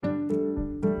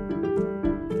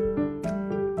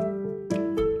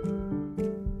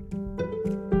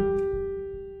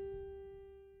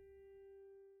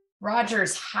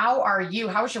Rogers, how are you?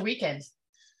 How was your weekend? It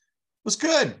was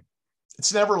good.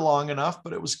 It's never long enough,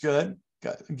 but it was good.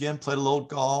 Played a little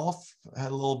golf, had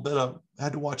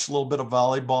to watch a little bit of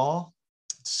volleyball.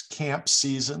 It's camp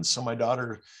season, so my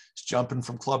daughter is jumping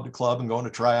from club to club and going to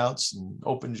tryouts and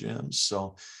open gyms.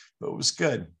 So, but it was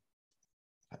good.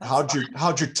 How'd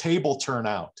your table turn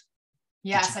out?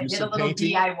 Yes, I did a little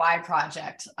painting? DIY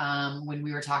project when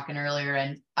we were talking earlier,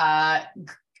 and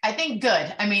I think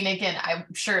good. I mean, again,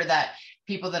 I'm sure that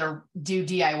people that do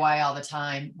DIY all the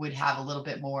time would have a little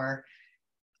bit more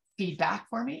feedback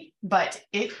for me, but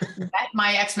it met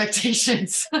my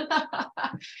expectations.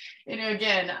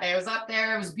 Again, I was up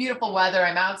there, it was beautiful weather,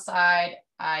 I'm outside.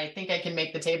 I think I can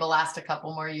make the table last a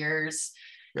couple more years.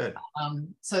 Good.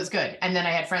 So it's good. And then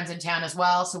I had friends in town as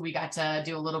well, so we got to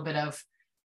do a little bit of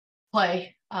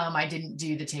play. I didn't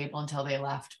do the table until they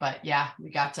left, but yeah, we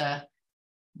got to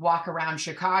walk around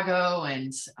Chicago,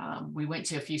 and we went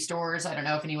to a few stores. I don't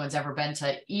know if anyone's ever been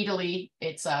to Italy.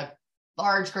 It's a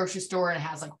large grocery store, and it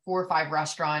has like 4 or 5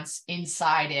 restaurants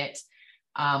inside it,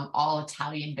 all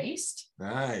Italian based.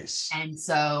 Nice. And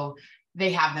so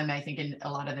they have them, I think, in a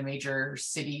lot of the major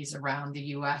cities around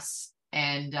the US,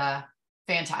 and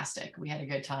fantastic. We had a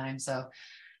good time. So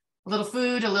a little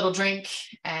food, a little drink,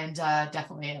 and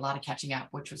definitely a lot of catching up,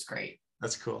 which was great.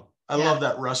 That's cool. I love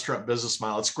that restaurant business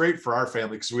model. It's great for our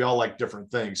family because we all like different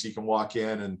things. You can walk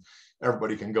in and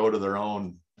everybody can go to their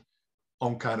own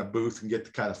kind of booth and get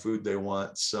the kind of food they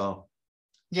want. So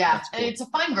yeah, cool. And it's a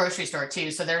fun grocery store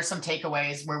too. So there's some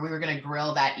takeaways where we were going to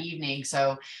grill that evening.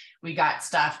 So we got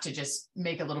stuff to just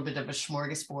make a little bit of a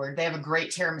smorgasbord. They have a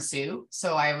great tiramisu,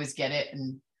 so I always get it,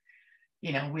 and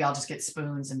we all just get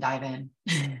spoons and dive in.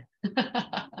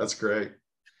 That's great.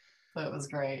 So it was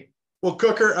great. Well,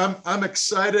 Cooker, I'm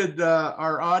excited.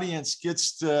 Our audience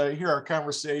gets to hear our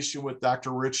conversation with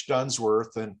Dr. Rich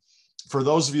Dunsworth. And for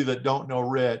those of you that don't know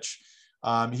Rich,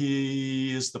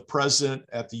 he is the president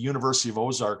at the University of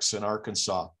Ozarks in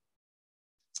Arkansas.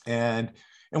 And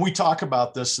we talk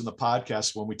about this in the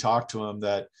podcast when we talk to him,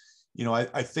 that,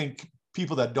 I think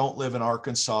people that don't live in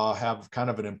Arkansas have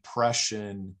kind of an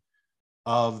impression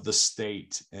of the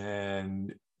state.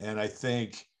 And I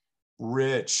think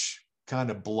Rich kind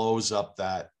of blows up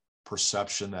that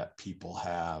perception that people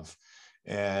have.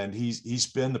 And he's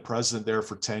been the president there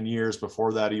for 10 years.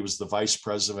 Before that, he was the vice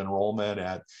president of enrollment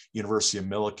at University of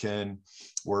Millikan,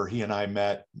 where he and I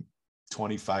met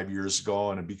 25 years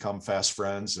ago and have become fast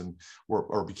friends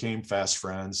or became fast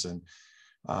friends. And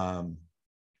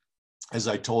as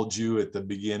I told you at the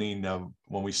beginning of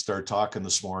when we started talking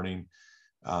this morning,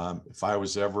 if I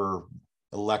was ever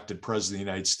elected president of the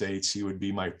United States, he would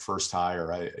be my first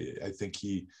hire. I think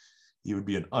he would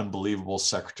be an unbelievable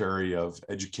Secretary of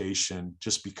Education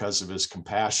just because of his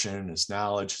compassion, his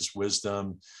knowledge, his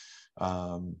wisdom,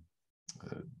 the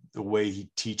way he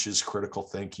teaches critical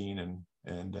thinking.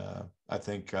 And I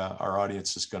think our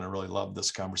audience is going to really love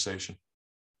this conversation.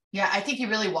 Yeah, I think he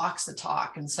really walks the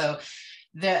talk. And so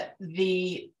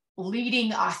the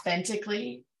leading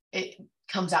authentically, it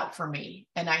comes out for me.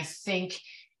 And I think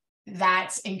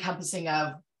that's encompassing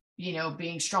of,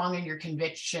 being strong in your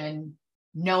conviction,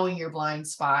 knowing your blind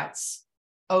spots,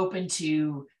 open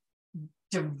to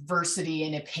diversity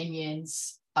in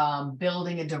opinions,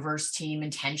 building a diverse team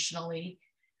intentionally,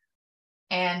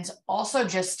 and also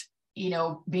just,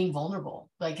 being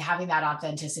vulnerable, like having that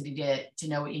authenticity to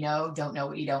know what you know, don't know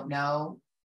what you don't know,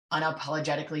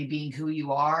 unapologetically being who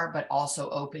you are, but also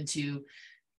open to,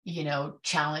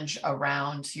 challenge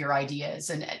around your ideas.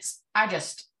 And I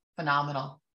just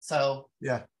phenomenal. So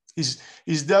yeah,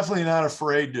 he's definitely not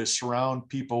afraid to surround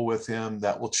people with him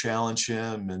that will challenge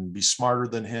him and be smarter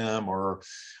than him or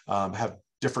have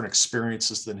different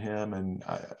experiences than him. And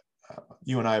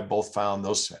you and I have both found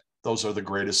those are the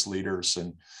greatest leaders.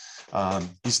 And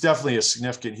he's definitely a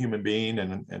significant human being.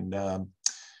 And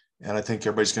I think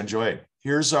everybody's going to enjoy it.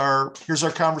 Here's our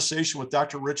conversation with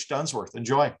Dr. Rich Dunsworth.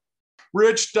 Enjoy.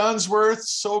 Rich Dunsworth,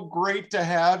 so great to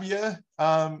have you.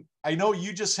 I know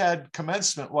you just had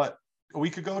commencement, a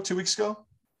week ago, 2 weeks ago?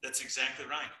 That's exactly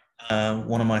right.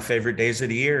 One of my favorite days of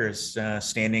the year is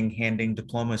handing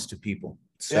diplomas to people.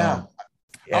 So, yeah.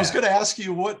 I was going to ask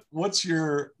you what's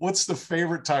the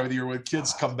favorite time of the year when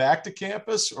kids come back to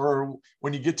campus, or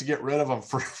when you get rid of them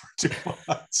for 2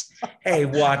 months? Hey,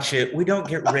 watch it. We don't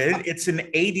get rid. It's an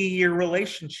 80-year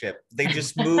relationship. They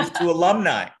just move to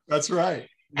alumni. That's right.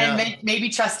 And maybe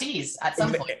trustees at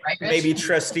some point, right, Rich? Maybe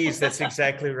trustees. That's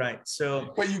exactly right.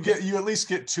 So, but you at least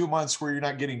get 2 months where you're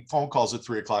not getting phone calls at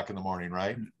 3 o'clock in the morning,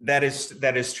 right? That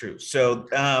is true. So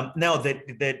no,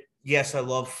 that yes, I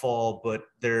love fall, but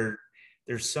there's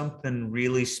something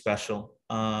really special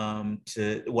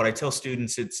To what I tell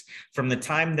students, it's from the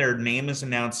time their name is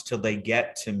announced till they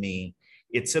get to me,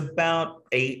 it's about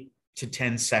 8 to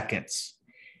 10 seconds.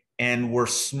 And we're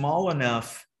small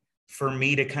enough for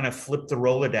me to kind of flip the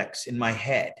Rolodex in my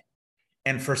head.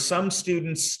 And for some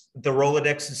students, the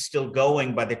Rolodex is still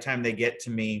going by the time they get to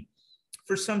me.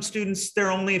 For some students, there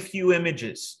are only a few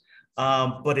images,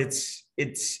 but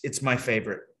it's my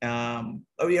favorite.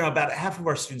 About half of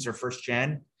our students are first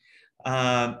gen.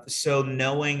 So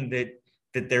knowing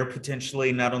that they're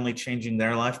potentially not only changing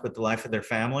their life, but the life of their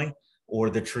family or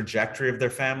the trajectory of their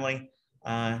family,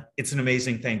 it's an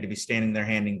amazing thing to be standing there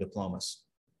handing diplomas.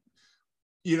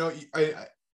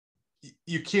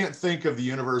 You can't think of the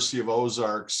University of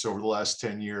Ozarks over the last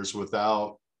 10 years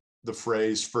without the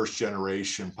phrase first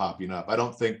generation popping up. I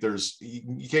don't think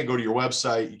you can't go to your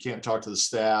website, you can't talk to the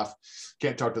staff,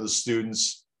 can't talk to the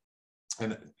students.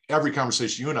 And every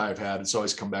conversation you and I have had, it's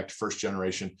always come back to first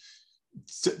generation.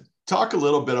 Talk a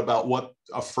little bit about what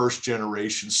a first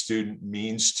generation student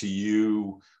means to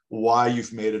you, why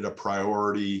you've made it a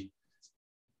priority.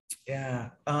 Yeah.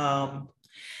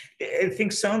 I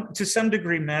think to some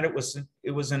degree, Matt, it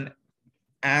was an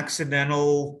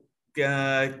accidental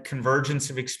convergence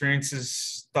of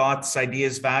experiences, thoughts,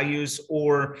 ideas, values,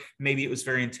 or maybe it was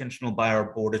very intentional by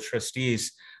our board of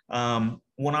trustees.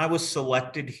 When I was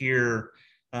selected here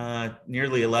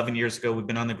nearly 11 years ago, we've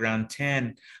been on the ground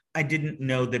 10, I didn't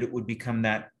know that it would become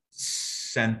that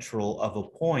central of a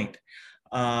point.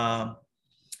 And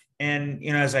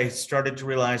as I started to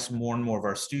realize more and more of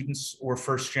our students were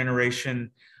first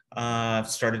generation,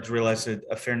 started to realize that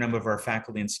a fair number of our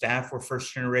faculty and staff were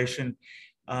first generation.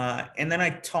 And then I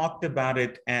talked about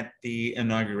it at the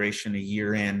inauguration a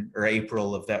year in, or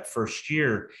April of that first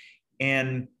year,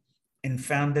 and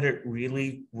found that it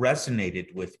really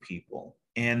resonated with people,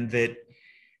 and that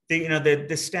the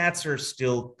stats are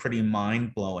still pretty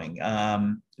mind-blowing.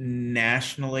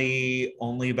 Nationally,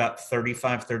 only about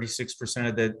 36%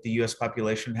 of the US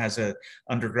population has an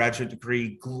undergraduate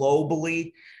degree.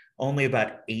 Globally, only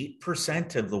about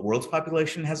 8% of the world's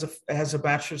population has a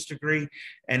bachelor's degree,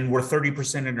 and we're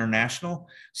 30% international.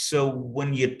 So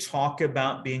when you talk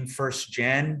about being first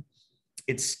gen,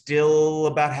 it's still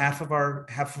about half of our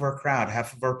crowd,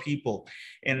 half of our people.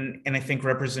 And I think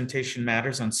representation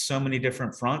matters on so many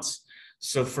different fronts.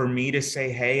 So for me to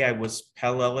say, hey, I was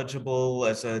Pell eligible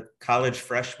as a college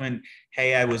freshman,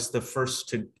 hey, I was the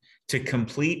first to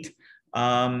complete,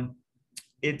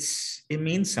 it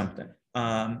means something.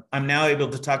 I'm now able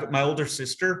to talk. My older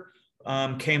sister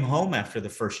came home after the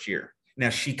first year. Now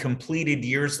she completed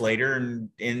years later and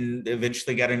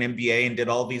eventually got an MBA and did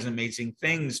all these amazing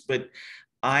things. But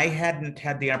I hadn't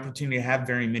had the opportunity to have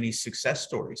very many success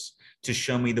stories to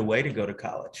show me the way to go to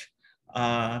college.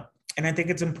 And I think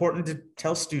it's important to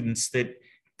tell students that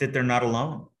they're not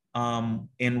alone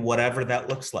in whatever that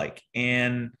looks like.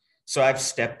 And so I've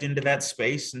stepped into that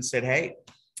space and said, hey,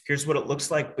 here's what it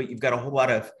looks like, but you've got a whole lot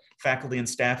of faculty and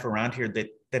staff around here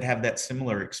that have that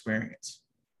similar experience.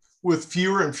 With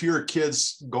fewer and fewer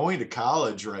kids going to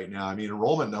college right now, I mean,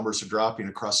 enrollment numbers are dropping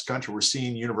across the country. We're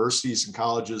seeing universities and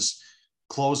colleges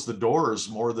close the doors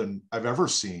more than I've ever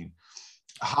seen.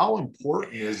 How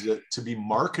important is it to be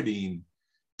marketing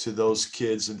to those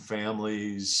kids and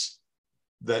families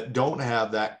that don't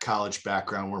have that college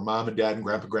background, where mom and dad and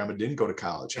grandma didn't go to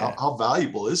college? Yeah. How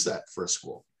valuable is that for a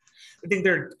school? I think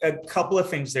there are a couple of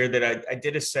things there that I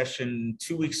did a session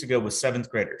 2 weeks ago with 7th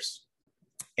graders,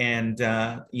 and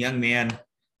a young man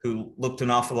who looked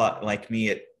an awful lot like me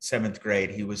at 7th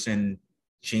grade. He was in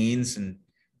jeans and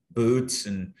boots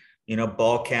and,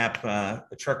 ball cap, a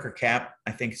trucker cap,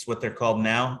 I think is what they're called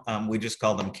now. We just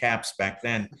called them caps back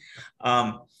then.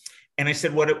 And I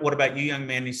said, what about you, young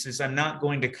man? He says, I'm not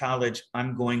going to college.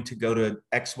 I'm going to go to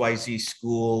XYZ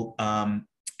school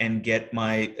and get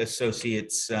my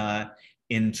associates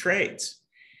in trades.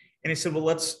 And I said,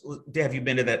 well, have you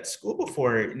been to that school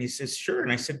before? And he says, sure.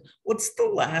 And I said, what's the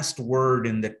last word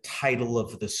in the title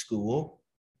of the school?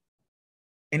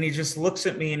 And he just looks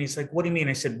at me and he's like, what do you mean?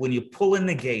 I said, when you pull in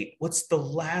the gate, what's the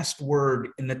last word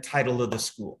in the title of the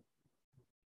school?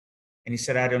 And he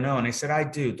said, I don't know. And I said, I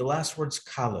do. The last word's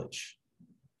college.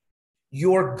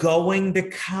 You're going to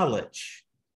college.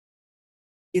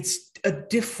 It's a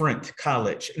different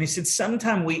college. And he said,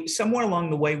 somewhere along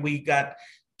the way, we got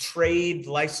trade,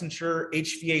 licensure,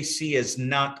 HVAC as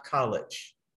not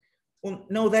college. Well,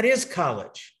 no, that is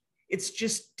college. It's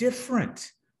just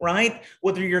different, right?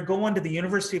 Whether you're going to the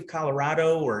University of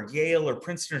Colorado or Yale or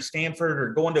Princeton or Stanford,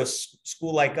 or going to a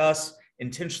school like us,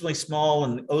 intentionally small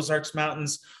in the Ozarks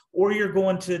Mountains, or you're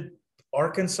going to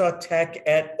Arkansas Tech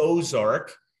at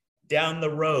Ozark down the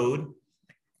road,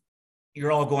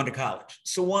 you're all going to college.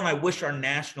 So one, I wish our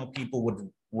national people would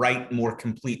write more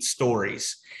complete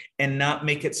stories and not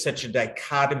make it such a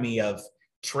dichotomy of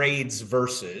trades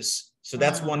versus. So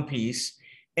that's one piece.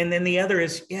 And then the other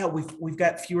is, yeah, we've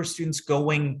got fewer students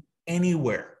going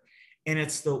anywhere. And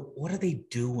it's what are they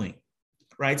doing?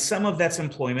 Right? Some of that's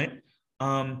employment.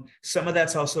 Some of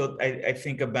that's also, I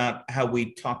think about how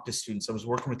we talk to students. I was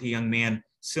working with a young man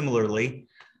similarly,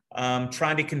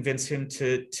 trying to convince him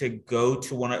to go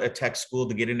to a tech school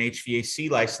to get an HVAC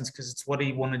license because it's what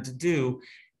he wanted to do.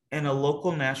 And a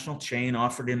local national chain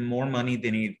offered him more money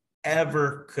than he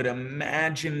ever could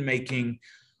imagine making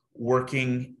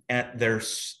working at their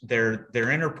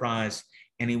enterprise.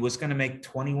 And he was going to make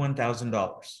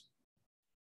 $21,000.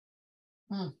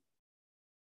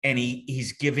 And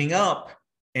he's giving up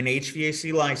an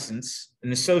HVAC license,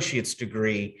 an associate's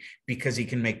degree, because he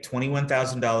can make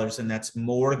 $21,000, and that's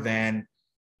more than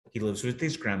he lives with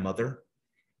his grandmother.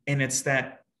 And it's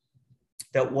that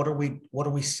what are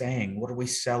we saying? What are we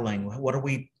selling? What are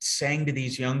we saying to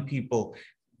these young people?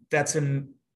 That's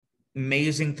an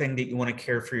amazing thing that you want to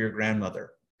care for your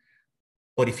grandmother.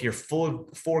 But if you're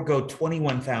forego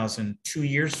 21,000 2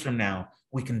 years from now,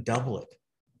 we can double it.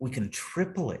 We can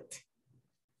triple it.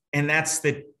 And that's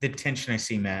the tension I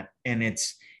see, Matt. And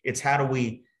it's how do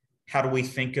we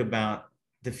think about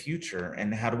the future,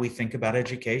 and how do we think about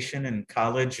education and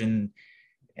college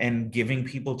and giving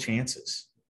people chances?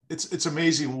 It's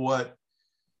amazing what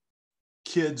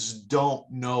kids don't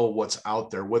know what's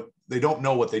out there. What they don't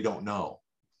know what they don't know.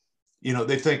 You know,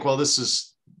 they think, well, this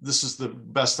is the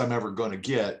best I'm ever going to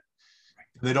get.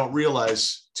 They don't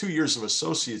realize 2 years of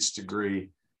associate's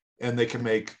degree, and they can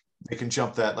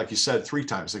jump that, like you said, 3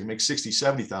 times. They can make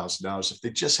 $60,000, $70,000 if they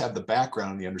just have the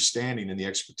background, the understanding, and the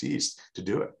expertise to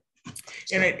do it.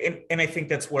 So. And I think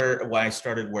that's why I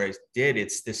started where I did.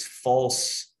 It's this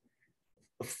false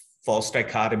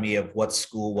dichotomy of what's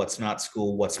school, what's not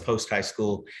school, what's post-high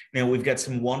school. Now we've got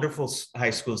some wonderful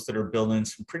high schools that are building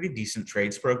some pretty decent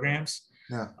trades programs.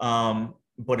 Yeah.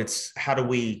 But it's how do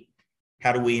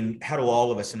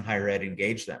all of us in higher ed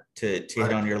engage them to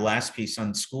hit on your last piece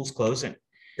on schools closing?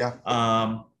 Yeah.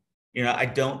 I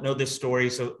don't know the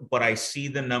stories, but I see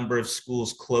the number of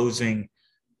schools closing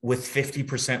with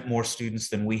 50% more students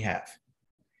than we have.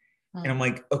 And I'm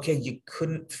like, okay, you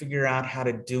couldn't figure out how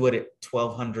to do it at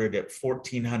 1,200, at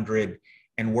 1,400,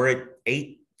 and we're at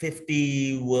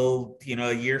 850. Well,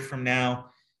 a year from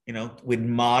now, we'd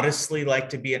modestly like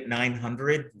to be at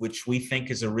 900, which we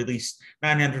think is 900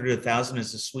 to 1,000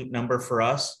 is a sweet number for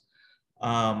us.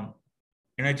 And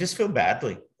I just feel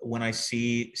badly when I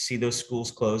see those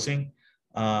schools closing.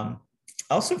 I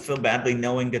also feel badly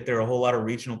knowing that there are a whole lot of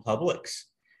regional publics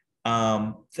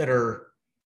that are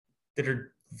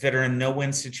in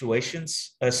no-win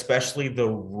situations, especially the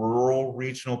rural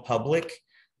regional public,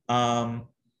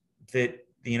 that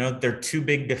they're too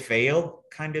big to fail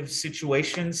kind of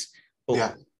situations.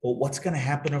 But what's going to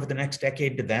happen over the next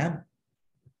decade to them?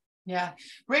 Yeah.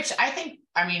 Rich,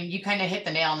 you kind of hit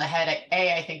the nail on the head.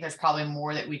 I think there's probably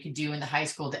more that we could do in the high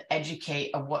school to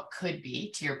educate of what could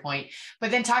be, to your point. But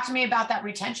then talk to me about that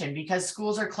retention, because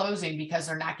schools are closing because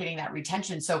they're not getting that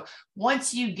retention. So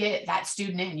once you get that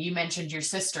student in, you mentioned your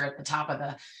sister at the top of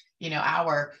the,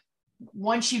 hour.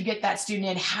 Once you get that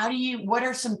student in, what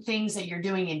are some things that you're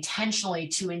doing intentionally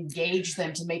to engage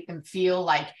them, to make them feel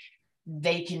like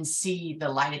they can see the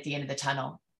light at the end of the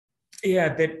tunnel?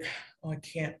 Yeah, I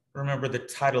can't remember the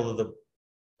title of the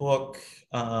book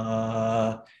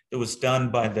that was done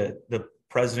by the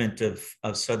president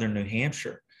of Southern New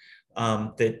Hampshire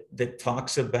that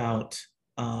talks about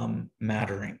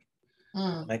mattering,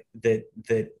 like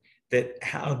that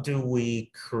how do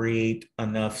we create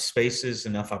enough spaces,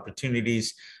 enough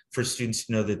opportunities for students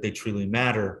to know that they truly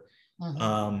matter,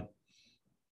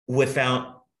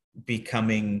 without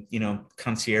becoming,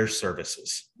 concierge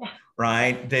services. Yeah.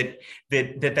 Right.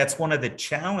 That's one of the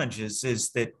challenges, is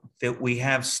that we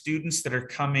have students that are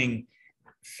coming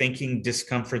thinking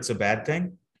discomfort's a bad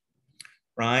thing.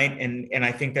 Right. And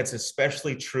I think that's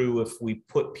especially true if we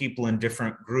put people in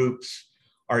different groups.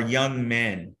 Our young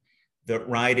men,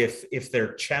 if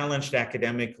they're challenged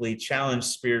academically, challenged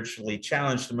spiritually,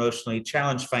 challenged emotionally,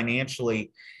 challenged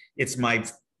financially, it's my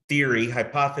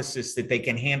hypothesis that they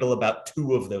can handle about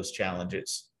 2 of those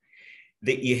challenges.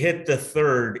 That you hit the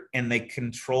third and they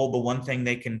control the one thing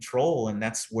they control, and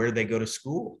that's where they go to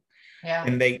school. Yeah.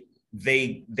 And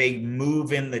they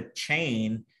move in the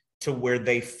chain to where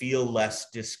they feel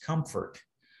less discomfort.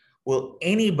 Well,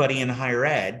 anybody in higher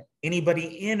ed,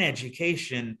 anybody in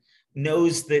education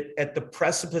knows that at the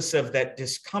precipice of that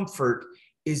discomfort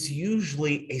is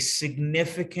usually a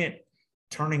significant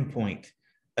turning point,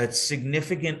 a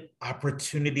significant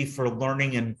opportunity for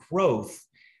learning and growth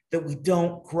that we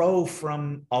don't grow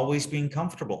from always being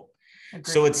comfortable. Agreed.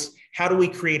 So it's, how do we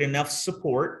create enough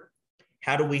support?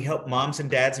 How do we help moms and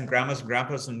dads and grandmas and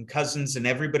grandpas and cousins and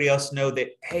everybody else know that,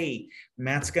 hey,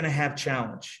 Matt's going to have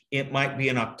challenge. It might be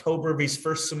in October of his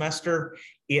first semester.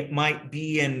 It might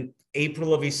be in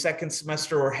April of his second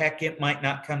semester, or heck, it might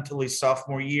not come till his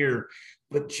sophomore year.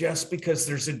 But just because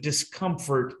there's a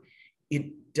discomfort,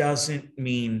 it doesn't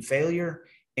mean failure,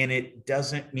 and it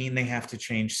doesn't mean they have to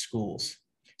change schools.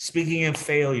 Speaking of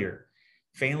failure,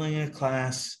 failing a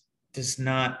class does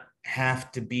not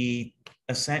have to be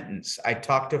a sentence. I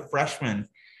talked to freshmen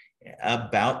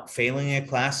about failing a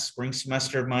class spring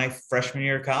semester of my freshman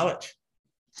year of college.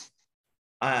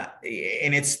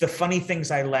 And it's the funny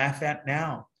things I laugh at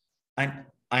now.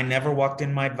 I never walked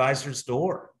in my advisor's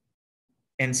door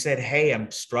and said, hey,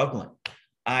 I'm struggling.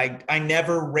 I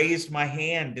never raised my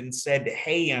hand and said,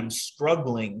 hey, I'm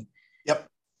struggling. Yep.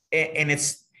 And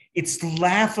it's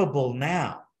laughable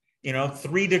now,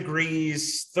 3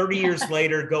 degrees, 30 years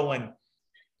later, going,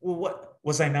 well, what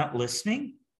was I not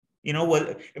listening? I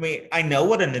know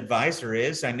what an advisor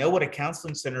is. I know what a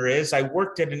counseling center is. I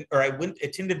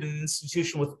attended an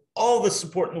institution with all the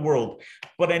support in the world,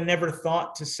 but I never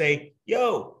thought to say,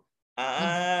 yo,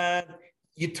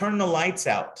 you turn the lights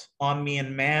out on me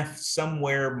in math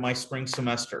somewhere my spring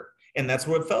semester. And that's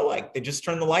what it felt like. They just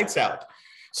turned the lights out.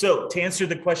 So to answer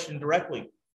the question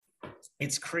directly,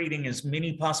 it's creating as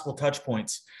many possible touch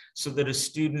points so that a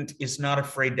student is not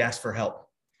afraid to ask for help,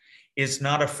 is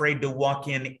not afraid to walk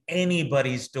in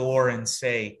anybody's door and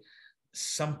say,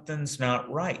 something's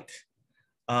not right.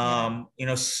 That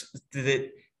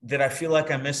I feel like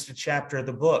I missed a chapter of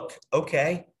the book.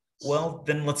 Okay, well,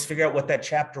 then let's figure out what that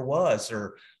chapter was.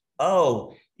 Or,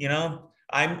 I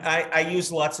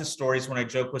use lots of stories when I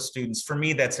joke with students. For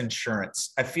me, that's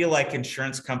insurance. I feel like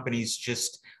insurance companies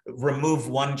just remove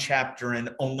one chapter and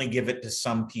only give it to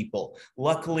some people.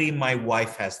 Luckily, my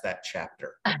wife has that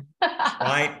chapter,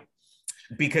 right?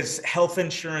 Because health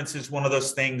insurance is one of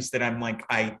those things that I'm like,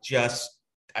 I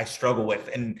struggle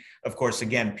with. And of course,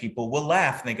 again, people will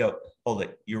laugh and they go, hold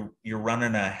it, you're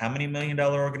running a how many $1 million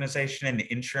organization in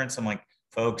insurance? I'm like,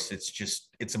 folks,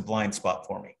 it's a blind spot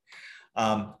for me.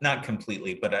 Not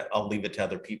completely, but I'll leave it to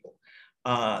other people.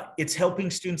 It's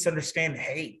helping students understand,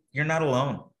 hey, you're not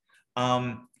alone.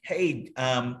 Find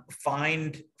a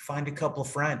couple of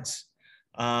friends.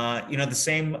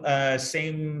 The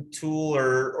same tool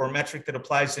or metric that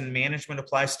applies in management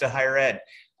applies to higher ed,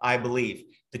 I believe.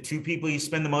 The 2 people you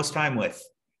spend the most time with,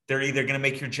 they're either going to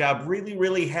make your job really,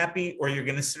 really happy, or you're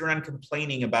going to sit around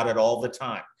complaining about it all the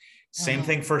time. Same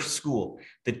thing for school.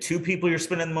 The 2 people you're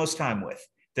spending the most time with,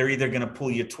 they're either going to pull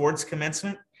you towards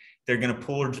commencement, they're going to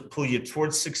pull you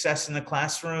towards success in the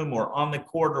classroom or on the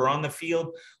court or on the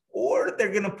field, or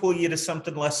they're going to pull you to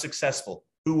something less successful.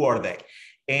 Who are they?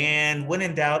 And when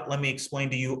in doubt, let me explain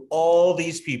to you all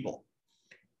these people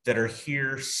that are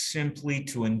here simply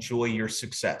to enjoy your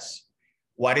success.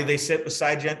 Why do they sit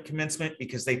beside you at commencement?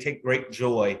 Because they take great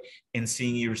joy in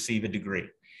seeing you receive a degree.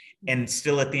 And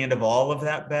still at the end of all of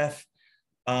that, Beth,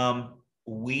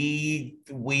 we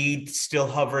still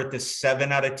hover at the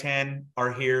 7 out of 10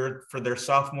 are here for their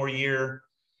sophomore year.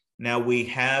 Now we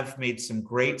have made some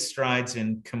great strides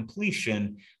in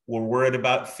completion, where we're at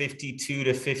about 52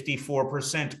 to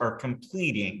 54% are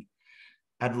completing.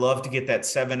 I'd love to get that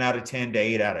 7 out of 10 to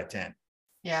 8 out of 10.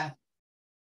 Yeah.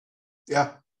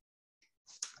 Yeah.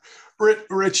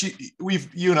 Rich,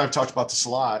 you and I've talked about this a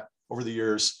lot over the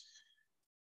years,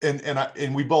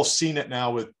 and we both seen it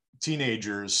now with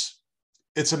teenagers.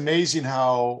 It's amazing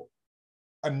how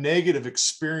a negative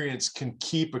experience can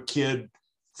keep a kid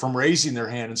from raising their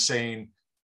hand and saying,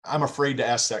 I'm afraid to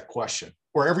ask that question.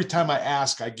 Or every time I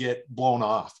ask, I get blown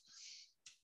off.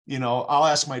 I'll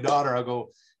ask my daughter, I'll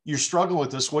go, you're struggling with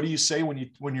this. What do you say when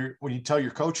you tell your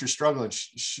coach you're struggling?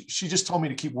 She just told me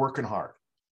to keep working hard.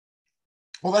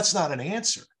 Well, that's not an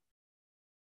answer.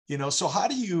 So how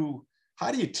do you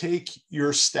take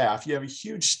your staff? You have a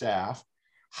huge staff.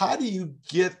 How do you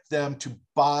get them to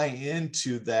buy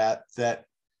into that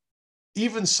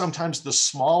even sometimes the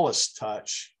smallest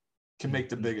touch can make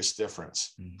the biggest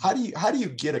difference? How do you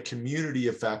get a community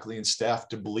of faculty and staff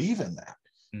to believe in that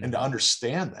and to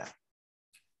understand that?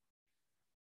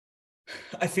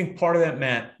 I think part of that,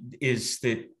 Matt, is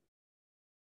that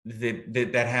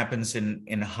happens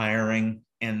in hiring,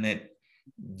 and that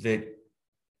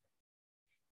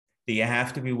you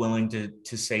have to be willing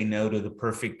to say no to the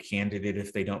perfect candidate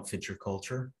if they don't fit your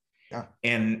culture. Yeah.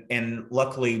 And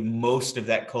luckily, most of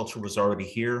that culture was already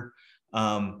here.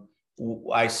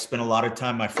 I spent a lot of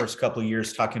time my first couple of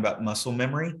years talking about muscle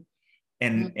memory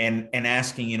and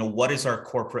asking, you know, what is our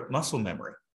corporate muscle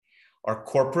memory? Our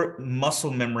corporate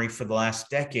muscle memory for the last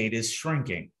decade is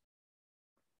shrinking.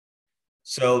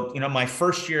 So, you know, my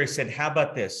first year, I said, how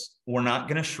about this? We're not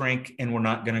going to shrink and we're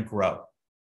not going to grow.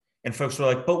 And folks were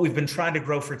like, but we've been trying to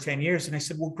grow for 10 years. And I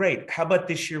said, well, great. How about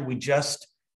this year we just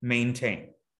maintain?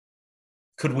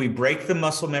 Could we break the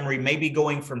muscle memory? Maybe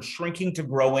going from shrinking to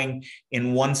growing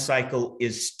in one cycle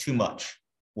is too much.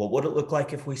 What would it look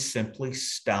like if we simply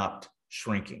stopped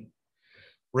shrinking?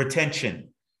 Retention.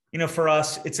 You know, for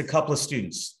us, it's a couple of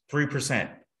students, 3%.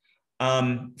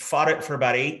 Fought it for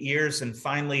about 8 years. And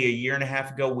finally, a year and a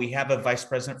half ago, we have a vice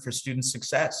president for student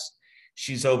success.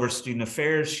 She's over student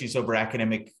affairs. She's over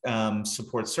academic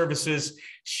support services.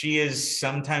 She is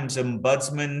sometimes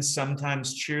ombudsman,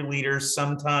 sometimes cheerleader,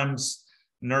 sometimes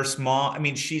nurse mom. I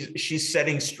mean, she's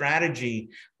setting strategy,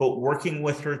 but working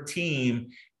with her team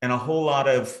and a whole lot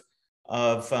of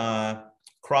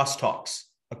crosstalks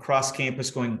across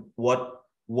campus going,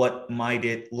 what might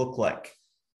it look like?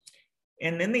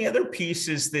 And then the other piece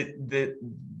is that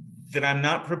I'm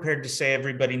not prepared to say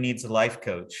everybody needs a life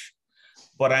coach,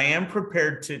 but I am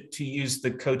prepared to use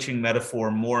the coaching metaphor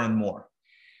more and more.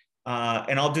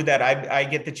 And I'll do that. I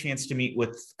get the chance to meet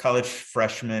with college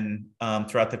freshmen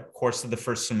throughout the course of the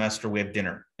first semester. We have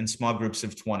dinner in small groups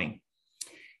of 20.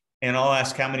 And I'll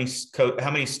ask how many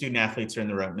student athletes are in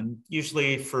the room. And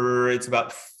usually it's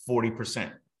about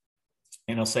 40%.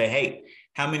 And I'll say, hey,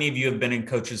 how many of you have been in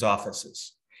coaches'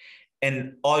 offices?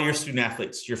 And all your student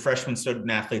athletes, your freshman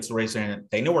student athletes will raise their hand.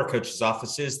 They know where coach's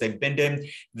office is. They've been to him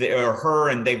or her,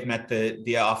 and they've met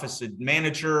the office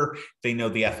manager. They know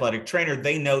the athletic trainer.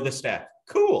 They know the staff.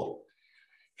 Cool.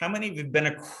 How many of you have been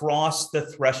across the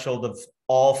threshold of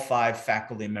all 5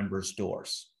 faculty members'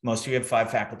 doors? Most of you have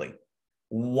 5 faculty.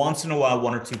 Once in a while,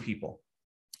 1 or 2 people.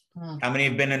 How many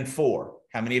have been in 4?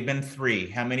 How many have been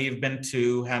 3? How many have been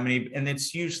 2? How many? And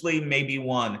it's usually maybe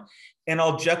 1. And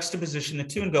I'll juxtaposition the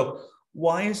 2 and go,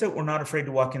 why is it we're not afraid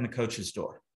to walk in the coach's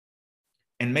door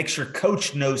and make sure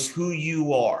coach knows who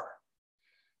you are?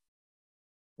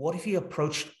 What if he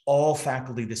approached all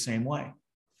faculty the same way?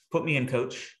 Put me in,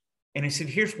 coach. And I said,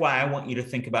 here's why I want you to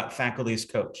think about faculty as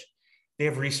coach. They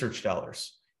have research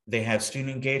dollars. They have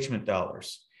student engagement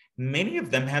dollars. Many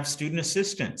of them have student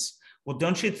assistants. Well,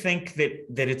 don't you think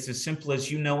that it's as simple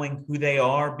as you knowing who they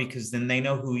are, because then they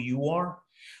know who you are?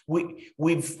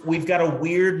 We've got a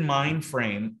weird mind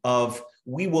frame of,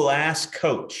 we will ask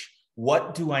coach,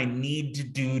 what do I need to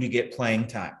do to get playing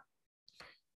time?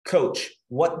 Coach,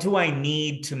 what do I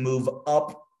need to move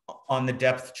up on the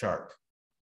depth chart?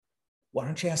 Why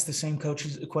don't you ask the same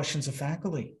questions of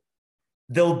faculty?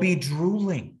 They'll be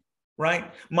drooling,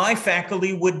 right? My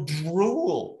faculty would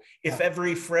drool if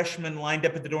every freshman lined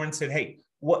up at the door and said, hey,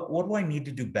 what do I need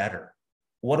to do better?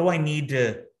 What do I need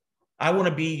to, I want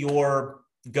to be your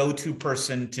go-to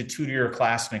person to tutor your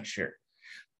class next year.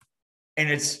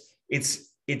 And it's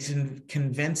in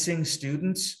convincing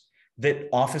students that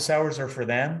office hours are for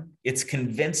them. It's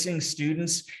convincing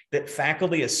students that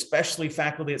faculty, especially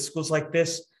faculty at schools like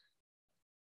this,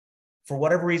 for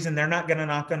whatever reason, they're not going to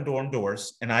knock on dorm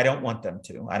doors, and I don't want them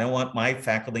to. I don't want my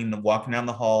faculty walking down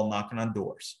the hall knocking on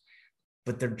doors,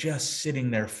 but they're just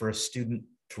sitting there for a student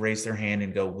to raise their hand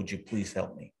and go, would you please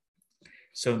help me?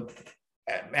 So,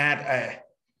 Matt,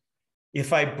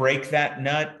 if I break that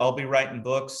nut, I'll be writing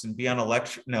books and be on a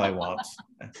lecture. No, I won't.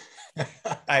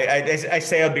 I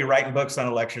say I'd be writing books on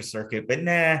a lecture circuit, but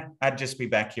nah, I'd just be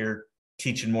back here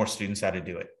teaching more students how to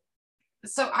do it.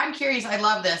 So I'm curious, I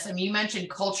love this. I mean, you mentioned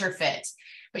culture fit,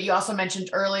 but you also mentioned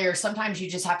earlier, sometimes you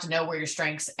just have to know where your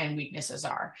strengths and weaknesses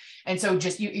are. And so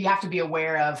just, you have to be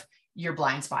aware of your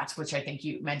blind spots, which I think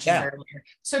you mentioned earlier.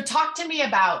 So talk to me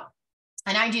about,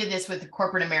 and I do this with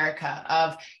corporate America,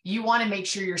 of you want to make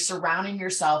sure you're surrounding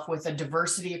yourself with a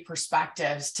diversity of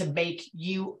perspectives to make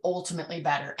you ultimately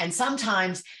better. And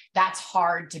sometimes that's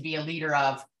hard to be a leader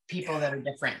of people that are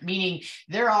different, meaning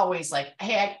they're always like,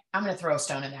 hey, I'm going to throw a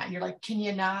stone in that. And you're like, can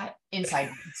you not?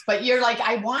 Inside. But you're like,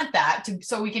 I want that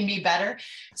so we can be better.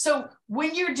 So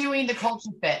when you're doing the culture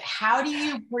fit, how do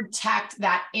you protect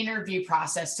that interview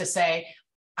process to say,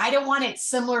 I don't want it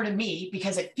similar to me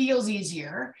because it feels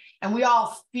easier and we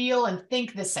all feel and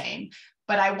think the same,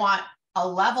 but I want a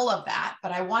level of that,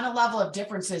 but I want a level of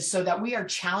differences so that we are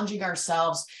challenging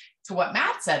ourselves to what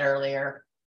Matt said earlier.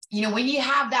 You know, when you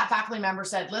have that faculty member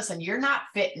said, listen, you're not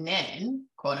fitting in,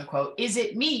 quote unquote, is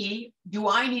it me? Do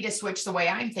I need to switch the way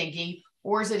I'm thinking?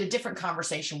 Or is it a different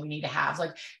conversation we need to have?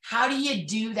 Like, how do you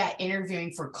do that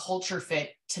interviewing for culture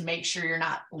fit to make sure you're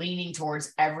not leaning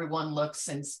towards everyone looks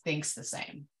and thinks the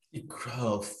same?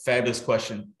 Oh, fabulous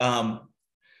question.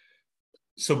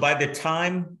 So by the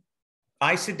time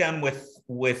I sit down with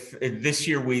this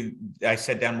year, I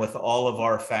sat down with all of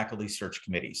our faculty search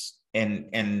committees,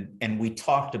 and we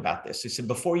talked about this. I said,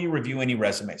 before you review any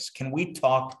resumes, can we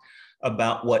talk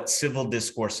about what civil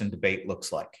discourse and debate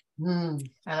looks like? I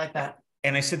like that.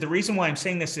 And I said, the reason why I'm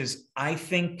saying this is I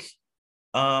think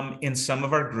in some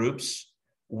of our groups,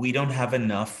 we don't have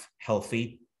enough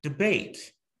healthy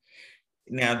debate.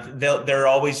 Now, there are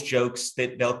always jokes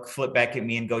that they'll flip back at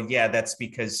me and go, yeah, that's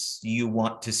because you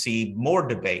want to see more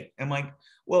debate. I'm like,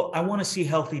 well, I want to see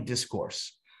healthy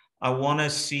discourse. I want to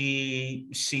see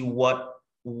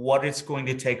what it's going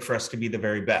to take for us to be the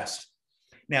very best.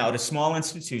 Now, at a small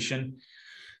institution,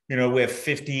 we have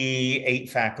 58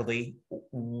 faculty.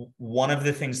 One of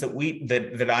the things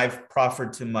that I've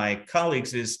proffered to my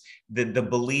colleagues is the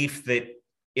belief that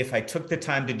if I took the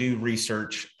time to do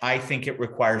research, I think it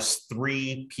requires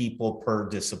 3 people per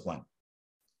discipline.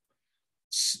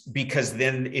 Because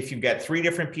then if you've got 3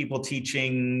 different people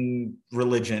teaching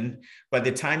religion, by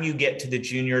the time you get to the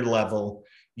junior level,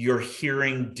 you're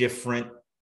hearing different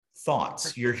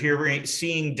thoughts. You're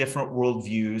seeing different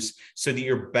worldviews so that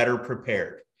you're better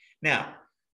prepared. Now,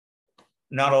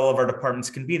 not all of our departments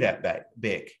can be that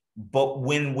big, but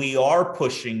when we are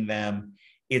pushing them,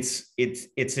 it's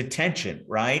attention,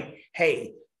 right?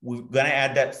 Hey, we're going to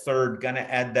add that 3rd, going to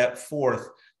add that 4th.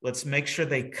 Let's make sure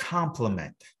they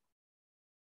complement,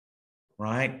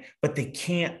 right? But they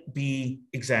can't be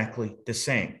exactly the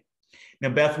same. Now,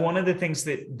 Beth, one of the things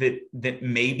that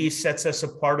maybe sets us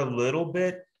apart a little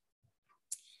bit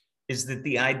is that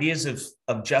the ideas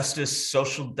of justice,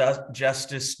 social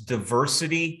justice,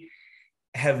 diversity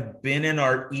have been in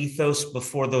our ethos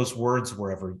before those words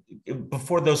were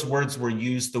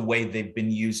used the way they've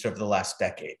been used over the last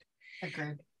decade.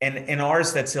 Agreed. And in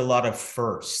ours, that's a lot of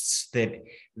firsts that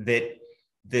the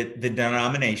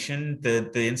denomination,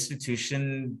 the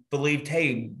institution believed,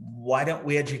 hey, why don't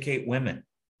we educate women?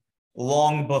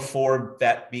 Long before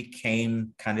that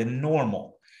became kind of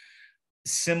normal.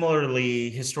 Similarly,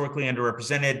 historically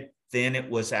underrepresented, then it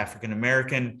was African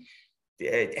American.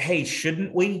 Hey,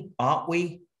 shouldn't we? Ought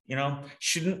we?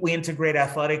 Shouldn't we integrate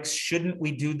athletics? Shouldn't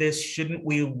we do this? Shouldn't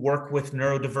we work with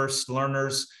neurodiverse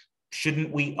learners?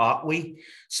 Shouldn't we? Ought we?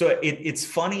 So it's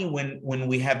funny when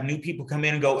we have new people come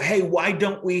in and go, hey, why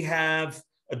don't we have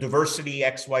a diversity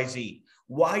XYZ?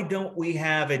 Why don't we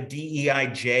have a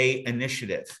DEIJ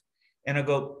initiative? And I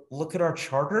go, look at our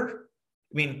charter.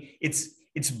 I mean,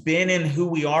 it's been in who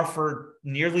we are for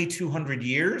nearly 200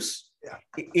 years. Yeah.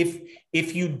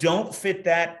 If you don't fit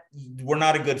that, we're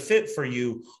not a good fit for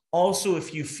you. Also,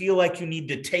 if you feel like you need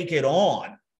to take it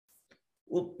on,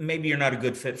 well, maybe you're not a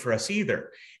good fit for us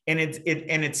either. And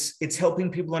it's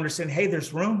helping people understand, hey,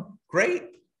 there's room. Great.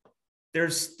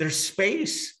 There's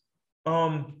space.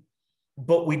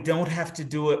 But we don't have to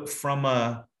do it from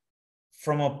a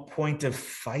point of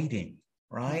fighting,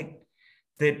 right?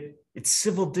 That it's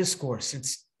civil discourse,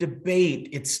 it's debate,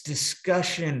 it's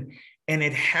discussion, and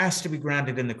it has to be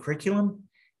grounded in the curriculum,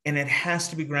 and it has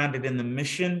to be grounded in the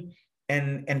mission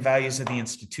and values of the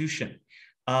institution.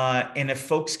 And if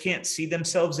folks can't see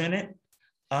themselves in it,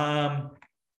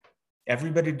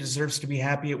 everybody deserves to be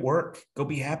happy at work. Go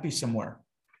be happy somewhere.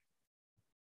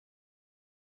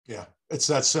 Yeah, it's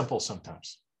that simple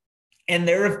sometimes. And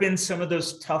there have been some of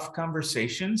those tough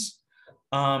conversations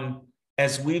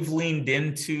as we've leaned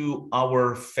into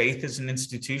our faith as an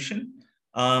institution.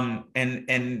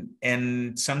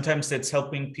 And sometimes that's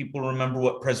helping people remember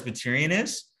what Presbyterian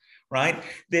is, right?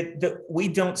 That we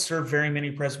don't serve very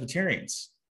many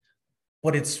Presbyterians,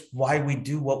 but it's why we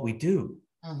do what we do,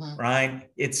 right?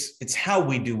 It's how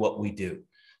we do what we do.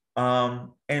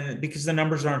 And because the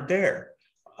numbers aren't there.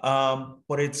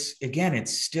 But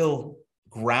it's still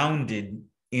grounded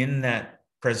in that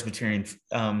Presbyterian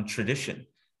tradition,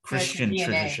 Christian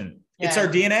tradition. Yeah. It's our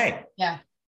DNA. Yeah.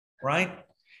 Right.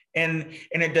 And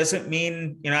it doesn't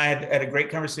mean, I had a great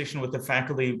conversation with a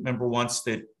faculty member once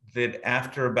that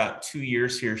after about 2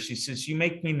 years here, she says, you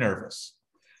make me nervous.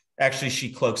 Actually,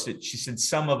 she cloaks it. She said,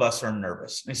 some of us are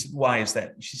nervous. And I said, why is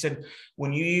that? She said,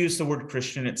 when you use the word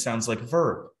Christian, it sounds like a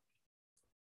verb.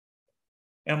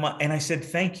 And I said,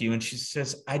 thank you. And she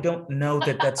says, I don't know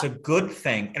that that's a good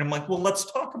thing. And I'm like, well,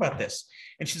 let's talk about this.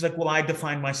 And she's like, well, I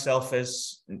define myself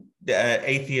as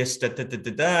atheist,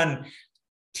 and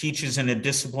teaches in a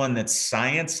discipline that's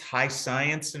science, high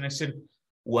science. And I said,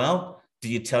 well, do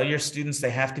you tell your students they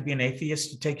have to be an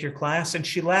atheist to take your class? And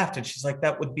she laughed and she's like,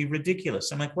 that would be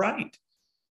ridiculous. I'm like, right.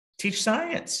 Teach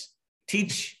science.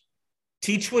 Teach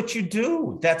what you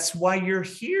do. That's why you're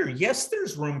here. Yes,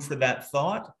 there's room for that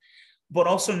thought. but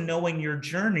also knowing your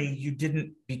journey, you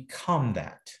didn't become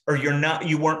that, or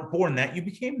you weren't born that, you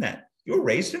became that. You were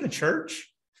raised in the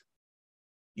church.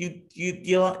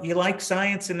 You like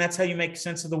science, and that's how you make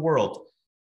sense of the world.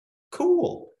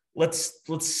 Cool.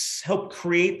 Let's help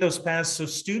create those paths so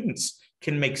students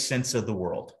can make sense of the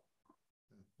world.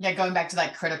 Yeah, going back to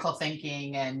that critical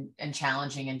thinking and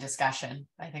challenging and discussion.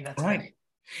 I think that's right. Great.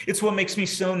 It's what makes me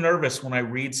so nervous when I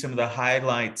read some of the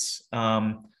highlights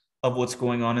of what's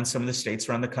going on in some of the states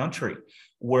around the country,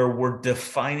 where we're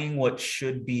defining what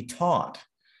should be taught.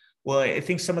 Well, I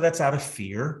think some of that's out of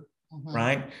fear,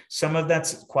 right? Some of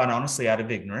that's quite honestly out of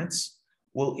ignorance.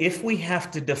 Well, if we have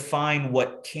to define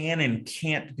what can and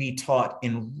can't be taught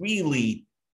in really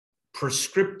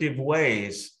prescriptive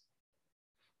ways,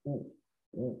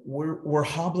 we're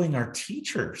hobbling our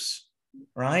teachers,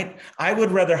 right? I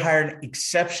would rather hire an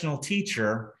exceptional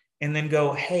teacher and then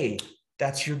go, hey,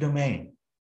 that's your domain,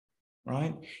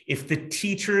 right? If the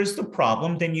teacher is the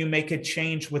problem, then you make a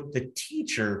change with the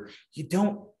teacher. You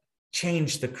don't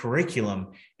change the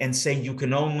curriculum and say you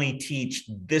can only teach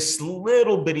this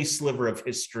little bitty sliver of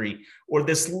history or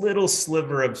this little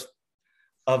sliver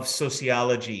of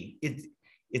sociology.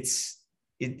 It's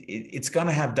going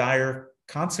to have dire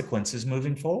consequences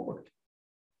moving forward.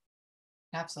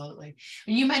 Absolutely.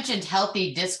 You mentioned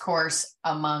healthy discourse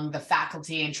among the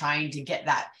faculty and trying to get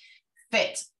that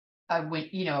fit of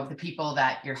the people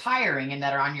that you're hiring and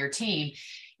that are on your team.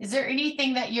 Is there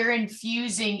anything that you're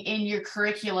infusing in your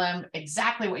curriculum,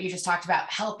 exactly what you just talked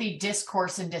about, healthy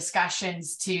discourse and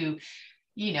discussions to,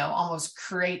 almost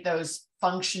create those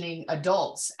functioning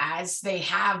adults as they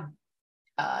have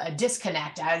a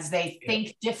disconnect, as they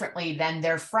think differently than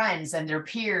their friends and their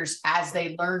peers, as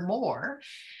they learn more?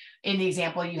 In the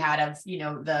example you had of,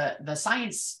 the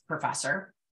science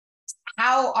professor,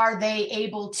 how are they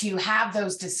able to have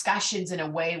those discussions in a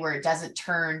way where it doesn't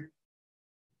turn,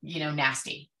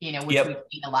 nasty, which we've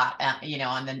seen a lot,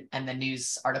 on the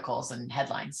news articles and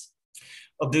headlines?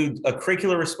 I'll do a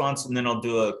curricular response, and then I'll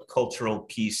do a cultural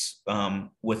piece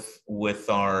with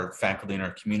our faculty and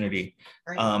our community.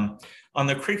 On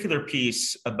the curricular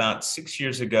piece, about 6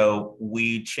 years ago,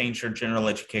 we changed our general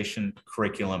education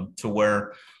curriculum to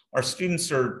where our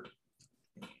students are,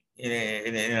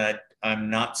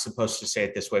 I'm not supposed to say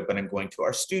it this way, but I'm going to.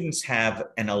 Our students have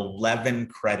an 11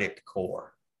 credit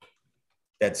core.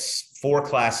 That's 4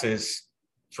 classes,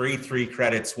 3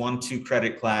 credits, 1 2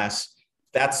 credit class.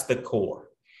 That's the core.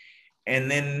 And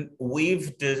then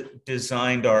we've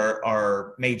designed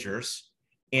our majors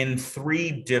in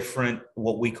 3 different,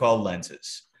 what we call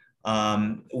lenses,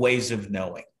 ways of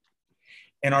knowing.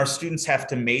 And our students have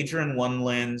to major in one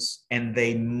lens, and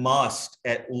they must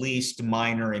at least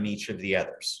minor in each of the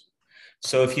others.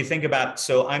 So if you think about,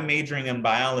 so I'm majoring in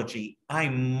biology, I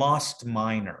must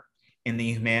minor in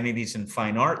the humanities and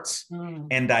fine arts,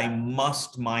 and I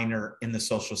must minor in the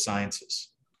social sciences.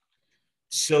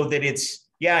 So that it's,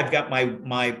 I've got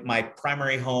my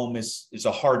primary home is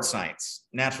a hard science,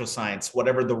 natural science,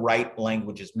 whatever the right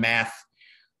language is, math.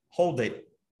 Hold it.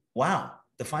 Wow.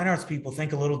 The fine arts people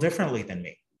think a little differently than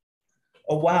me.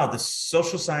 Oh, wow. The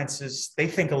social sciences, they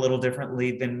think a little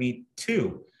differently than me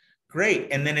too. Great.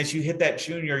 And then as you hit that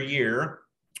junior year,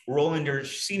 roll into your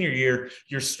senior year,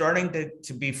 you're starting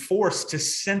to be forced to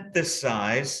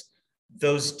synthesize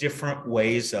those different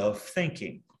ways of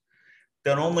thinking.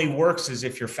 That only works as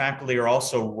if your faculty are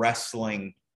also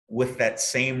wrestling with that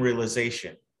same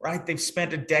realization, right? They've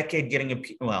spent a decade getting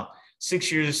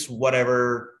 6 years,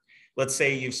 whatever. Let's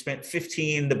say you've spent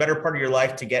 15, the better part of your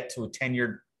life to get to a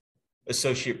tenured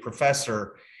associate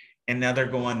professor. And now they're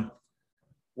going,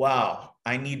 wow,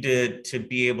 I need to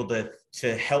be able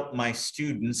to help my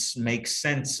students make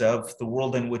sense of the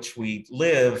world in which we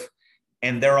live.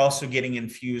 And they're also getting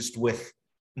infused with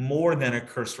more than a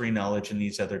cursory knowledge in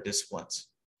these other disciplines.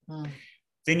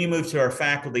 Then you move to our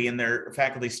faculty and their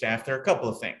faculty staff. There are a couple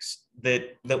of things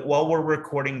that while we're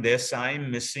recording this, I'm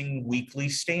missing weekly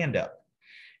stand-up.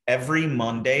 Every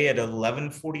Monday at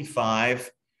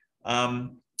 11:45,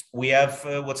 we have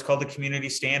what's called the community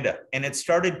stand-up. And it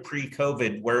started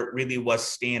pre-COVID, where it really was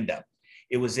stand-up.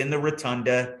 It was in the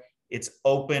rotunda. It's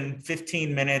open,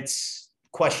 15 minutes,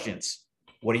 questions.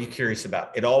 What are you curious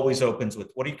about? It always opens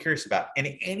with, what are you curious about?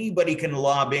 And anybody can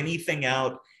lob anything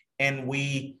out, and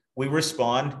we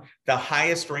respond. The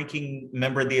highest ranking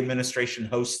member of the administration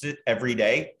hosts it every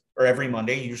day or every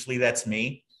Monday. Usually that's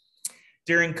me.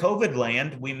 During COVID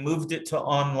land, we moved it to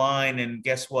online, and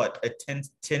guess what?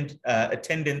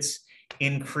 Attendance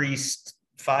increased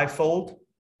 5-fold.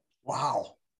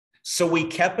 Wow. So we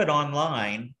kept it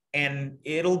online, and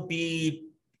it'll be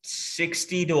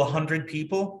 60 to 100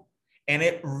 people. and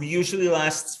it usually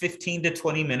lasts 15 to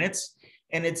 20 minutes.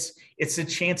 And it's a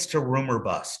chance to rumor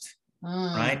bust,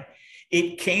 right?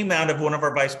 It came out of one of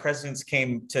our vice presidents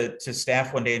came to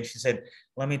staff one day and she said,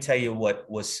 let me tell you what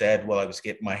was said while I was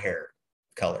getting my hair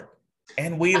colored.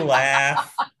 And we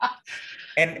laugh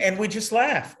and we just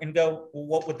laugh and go, well,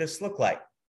 what would this look like?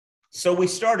 So we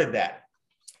started that.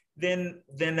 Then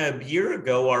a year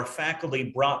ago, our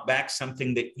faculty brought back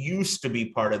something that used to be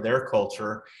part of their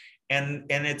culture, and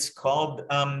it's called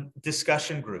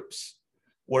discussion groups,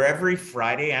 where every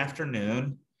Friday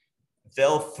afternoon,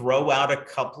 they'll throw out a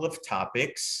couple of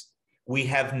topics. We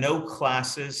have no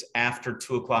classes after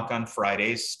 2 o'clock on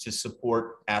Fridays to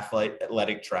support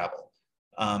athletic travel.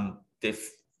 The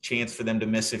chance for them to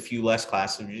miss a few less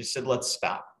classes, we just said, let's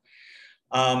stop.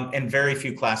 And very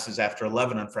few classes after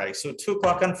 11 on Friday. So at 2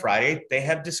 o'clock on Friday, they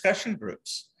have discussion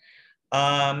groups.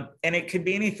 And it could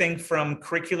be anything from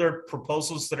curricular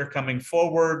proposals that are coming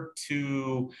forward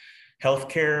to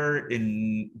healthcare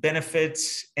and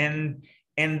benefits, and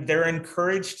they're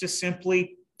encouraged to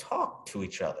simply talk to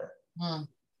each other.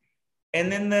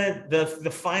 And then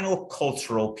the final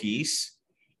cultural piece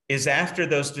is after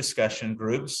those discussion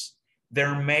groups,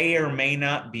 there may or may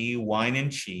not be wine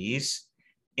and cheese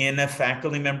in a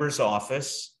faculty member's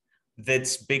office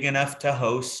that's big enough to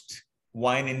host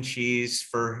wine and cheese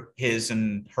for his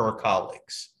and her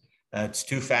colleagues. It's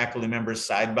 2 faculty members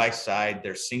side by side,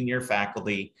 they're senior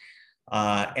faculty,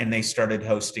 and they started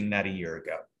hosting that a year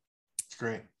ago. It's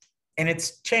great. And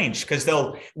it's changed because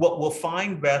what we'll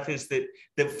find, Beth, is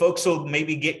that folks will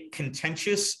maybe get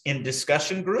contentious in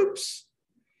discussion groups.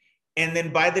 And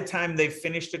then by the time they've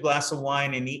finished a glass of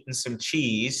wine and eaten some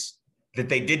cheese that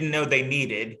they didn't know they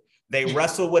needed, they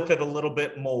wrestle with it a little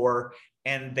bit more,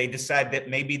 and they decide that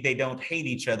maybe they don't hate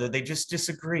each other, they just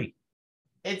disagree.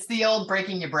 It's the old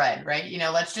breaking your bread, right?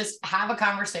 Let's just have a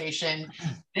conversation.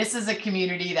 This is a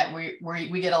community that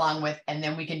we get along with, and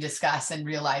then we can discuss and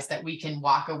realize that we can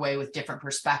walk away with different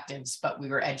perspectives, but we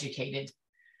were educated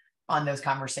on those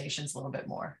conversations a little bit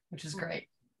more, which is great.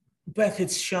 Beth,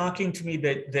 it's shocking to me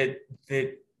that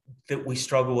we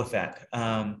struggle with that.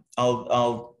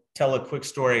 I'll tell a quick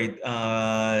story.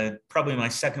 Probably my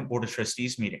second Board of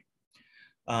Trustees meeting.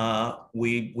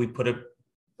 We put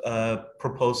a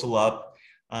proposal up.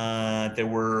 There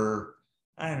were,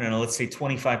 I don't know, let's say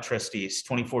 25 trustees,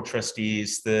 24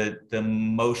 trustees. The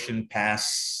motion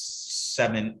passed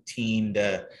 17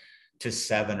 to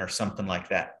 7 or something like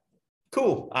that.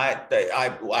 Cool.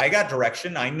 I got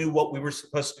direction. I knew what we were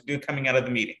supposed to do coming out of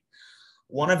the meeting.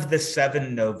 One of the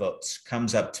 7 no votes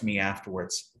comes up to me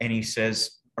afterwards and he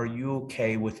says, are you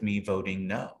okay with me voting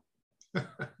no?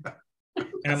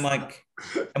 And I'm like,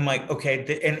 okay.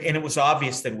 And it was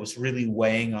obvious that it was really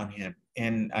weighing on him.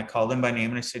 And I called him by name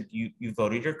and I said, you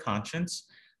voted your conscience.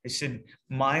 I said,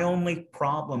 my only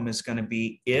problem is going to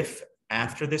be if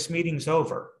after this meeting's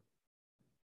over,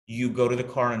 you go to the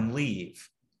car and leave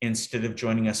instead of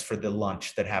joining us for the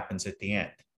lunch that happens at the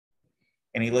end.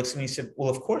 And he looks at me and he said, well,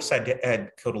 of course I'd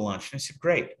go to lunch. And I said,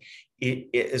 great.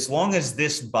 As long as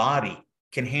this body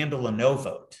can handle a no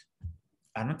vote,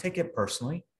 I don't take it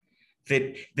personally.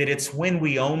 That it's when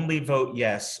we only vote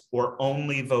yes or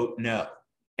only vote no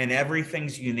and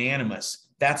everything's unanimous,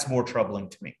 that's more troubling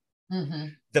to me. Mm-hmm.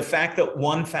 The fact that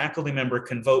one faculty member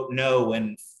can vote no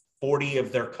and 40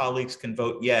 of their colleagues can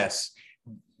vote yes,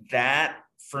 that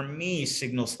for me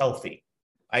signals healthy.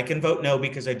 I can vote no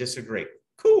because I disagree.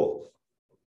 Cool.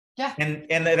 Yeah.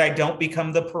 And that I don't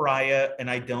become the pariah and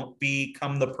I don't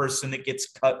become the person that gets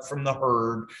cut from the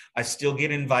herd. I still get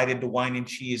invited to wine and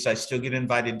cheese. I still get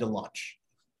invited to lunch.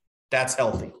 That's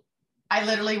healthy. I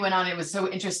literally went on, it was so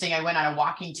interesting. I went on a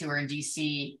walking tour in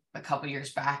DC a couple of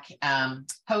years back,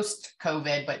 post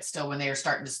COVID, but still when they were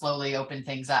starting to slowly open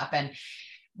things up. And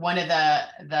one of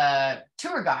the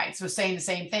tour guides was saying the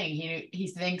same thing. He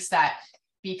thinks that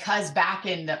because back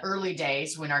in the early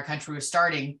days when our country was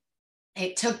starting,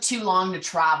 it took too long to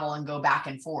travel and go back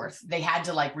and forth. They had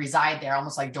to reside there,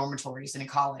 almost like dormitories in a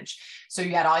college. So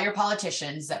you had all your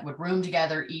politicians that would room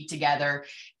together, eat together,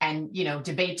 and,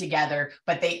 debate together,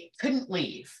 but they couldn't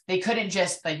leave. They couldn't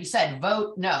just, like you said,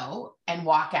 vote no and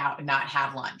walk out and not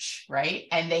have lunch, right?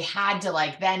 And they had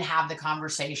to then have the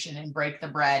conversation and break the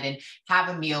bread and have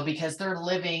a meal because they're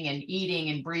living and eating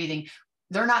and breathing.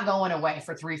 They're not going away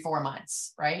for 3-4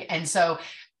 months, right? And so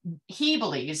he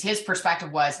believes, his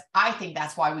perspective was, I think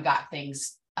that's why we got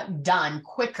things done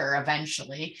quicker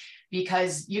eventually,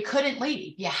 because you couldn't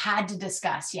leave. You had to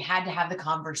discuss, you had to have the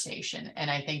conversation.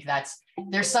 And I think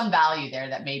there's some value there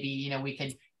that maybe, we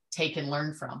could take and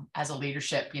learn from as a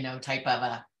leadership, type of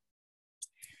a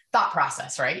thought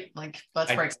process, right?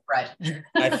 Let's break bread.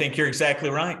 I think you're exactly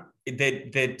right.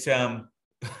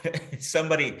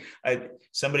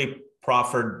 somebody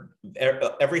proffered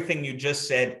everything you just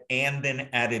said and then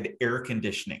added air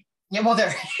conditioning. Yeah, well,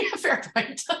 there, fair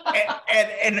point.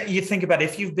 and you think about it,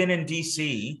 if you've been in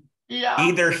DC, yeah,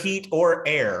 either heat or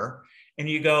air, and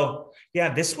you go,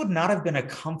 yeah, this would not have been a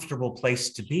comfortable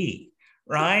place to be,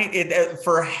 right?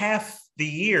 For half the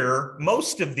year,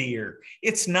 most of the year,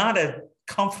 it's not a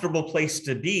comfortable place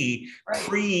to be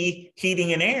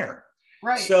pre-heating and air.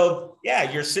 Right. So yeah,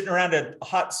 you're sitting around a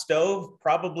hot stove,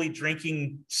 probably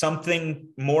drinking something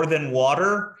more than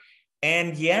water.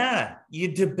 And yeah, you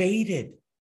debated.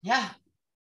 Yeah.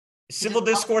 Civil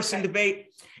discourse and debate.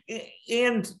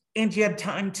 And you had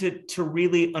time to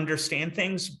really understand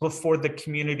things before the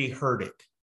community heard it.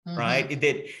 Mm-hmm.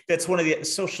 Right. That's one of the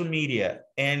social media.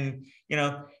 And you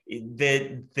know,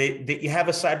 that you have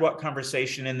a sidewalk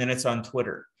conversation and then it's on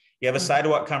Twitter. You have a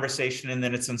sidewalk conversation and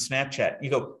then it's on Snapchat. You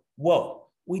go, whoa,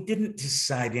 we didn't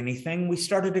decide anything. We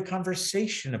started a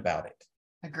conversation about it.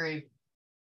 Agree.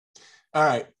 All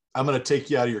right. I'm going to take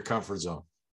you out of your comfort zone.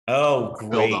 Oh,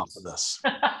 great. Build off of this.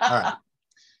 All right.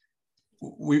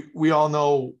 We all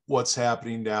know what's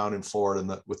happening down in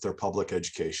Florida with their public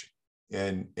education.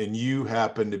 And you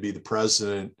happen to be the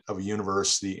president of a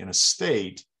university in a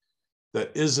state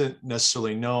that isn't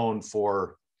necessarily known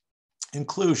for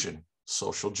inclusion,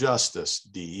 social justice,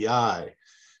 DEI,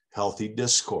 healthy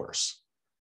discourse.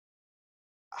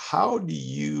 How do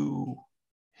you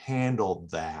handle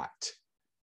that?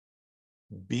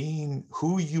 Being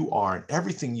who you are and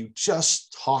everything you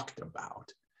just talked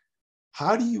about,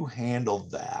 how do you handle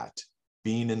that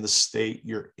being in the state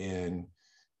you're in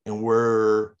and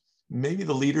where maybe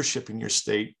the leadership in your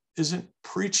state isn't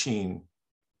preaching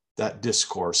that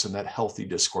discourse and that healthy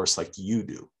discourse like you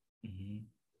do? Mm-hmm.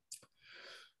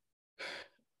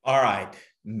 All right,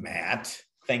 Matt,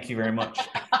 thank you very much.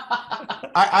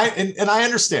 I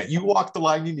understand you walk the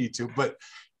line you need to, but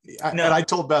and I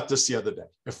told Beth this the other day.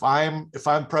 If I'm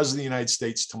president of the United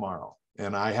States tomorrow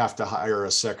and I have to hire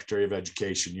a secretary of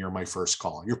education, you're my first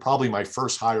call. You're probably my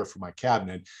first hire for my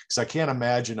cabinet, because I can't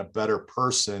imagine a better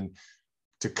person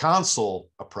to counsel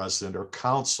a president or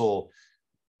counsel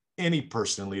any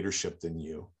person in leadership than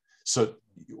you. So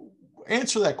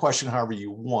answer that question however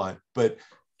you want, but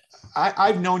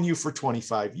I've known you for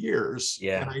 25 years,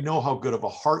 and I know how good of a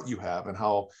heart you have and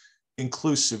how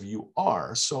inclusive you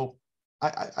are. So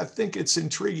I think it's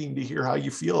intriguing to hear how you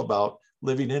feel about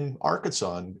living in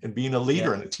Arkansas and being a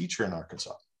leader and a teacher in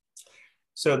Arkansas.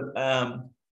 So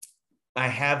I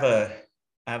have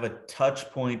a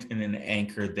touch point and an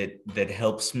anchor that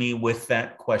helps me with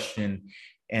that question.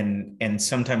 And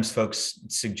sometimes folks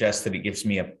suggest that it gives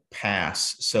me a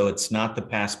pass. So it's not the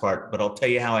pass part, but I'll tell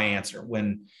you how I answer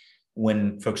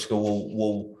when folks go,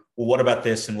 well, what about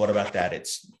this and what about that?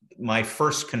 It's my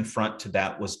first confront to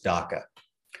that was DACA.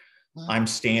 I'm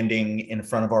standing in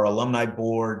front of our alumni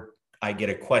board. I get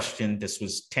a question. This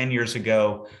was 10 years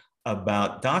ago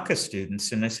about DACA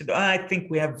students. And I said, I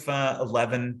think we have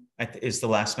 11 is the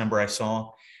last number I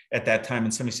saw at that time.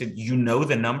 And somebody said, you know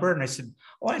the number? And I said,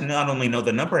 I not only know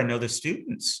the number, I know the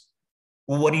students.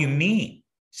 Well, what do you mean? He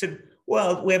said,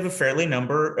 well, we have a fairly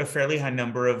high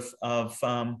number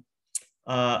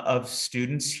of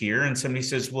students here. And somebody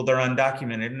says, well, they're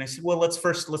undocumented. And I said, well, let's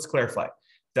clarify.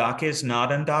 DACA is not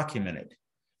undocumented.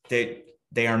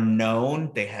 They are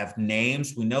known. They have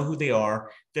names. We know who they are.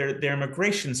 Their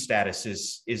immigration status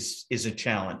is a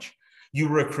challenge. You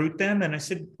recruit them, and I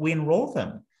said we enroll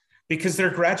them because they're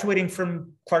graduating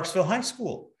from Clarksville High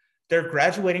School. They're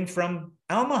graduating from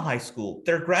Alma High School.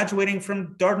 They're graduating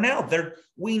from Dardanelle.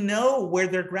 We know where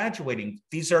they're graduating.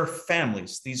 These are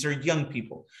families. These are young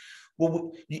people.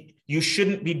 Well, you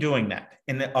shouldn't be doing that.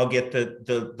 And I'll get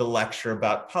the lecture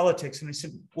about politics. And I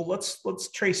said, well,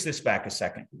 let's trace this back a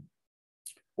second.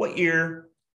 What year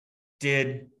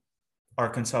did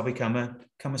Arkansas become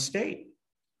a state?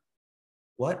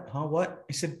 What? Huh? What?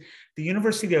 I said, the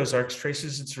University of the Ozarks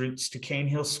traces its roots to Cane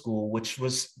Hill School, which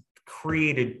was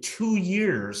created 2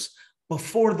 years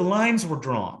before the lines were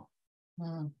drawn.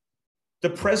 The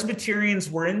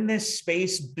Presbyterians were in this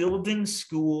space building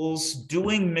schools,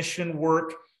 doing mission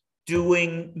work,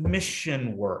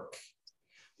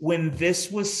 when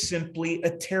this was simply a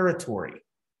territory.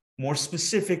 More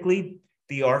specifically,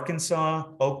 the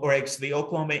the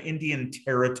Oklahoma Indian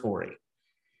Territory.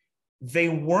 They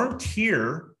weren't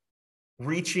here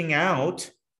reaching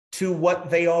out to what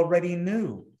they already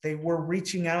knew. They were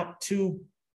reaching out to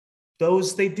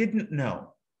those they didn't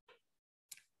know.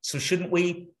 So shouldn't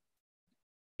we,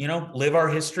 live our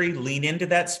history, lean into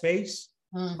that space,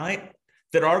 right?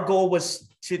 That our goal was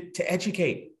to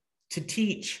educate, to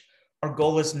teach. Our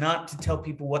goal is not to tell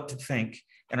people what to think,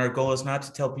 and our goal is not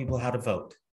to tell people how to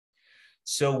vote.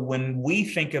 So when we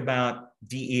think about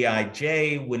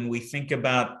DEIJ, when we think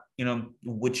about,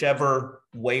 whichever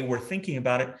way we're thinking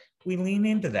about it, we lean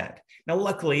into that. Now,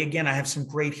 luckily, again, I have some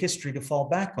great history to fall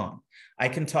back on. I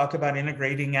can talk about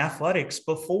integrating athletics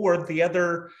before the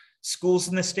other schools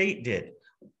in the state did,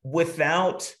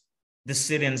 without the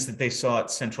sit-ins that they saw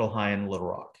at Central High and Little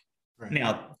Rock. Right.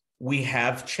 Now, we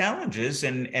have challenges,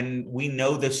 and we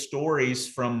know the stories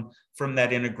from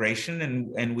that integration,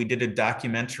 and we did a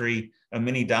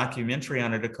mini documentary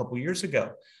on it a couple years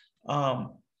ago.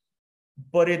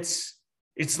 But it's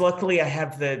luckily I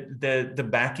have the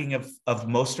backing of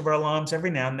most of our alums.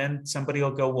 Every now and then somebody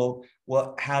will go,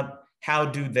 well, how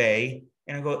do they?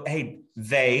 And I go, hey,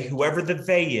 they, whoever the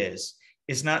they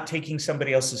is not taking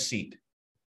somebody else's seat,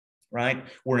 right?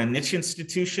 We're a niche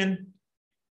institution,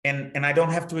 and I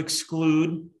don't have to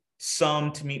exclude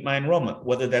some to meet my enrollment,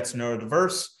 whether that's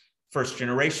neurodiverse, first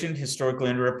generation, historically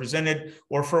underrepresented,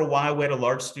 or for a while we had a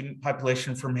large student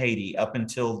population from Haiti up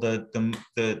until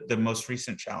the most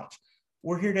recent challenge.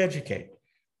 We're here to educate,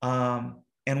 and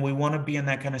we want to be in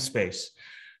that kind of space.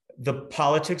 The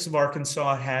politics of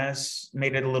Arkansas has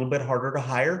made it a little bit harder to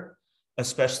hire,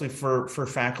 especially for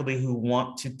faculty who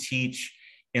want to teach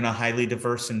in a highly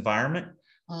diverse environment.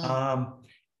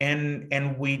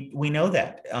 And we know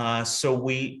that. So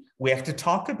we have to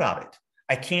talk about it.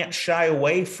 I can't shy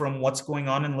away from what's going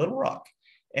on in Little Rock,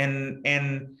 and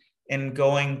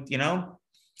going,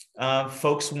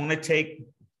 folks want to take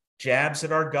jabs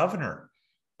at our governor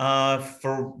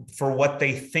for what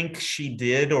they think she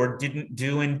did or didn't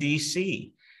do in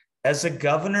DC. As a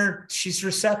governor, she's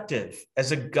receptive.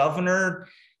 As a governor,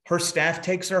 her staff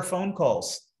takes our phone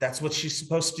calls. That's what she's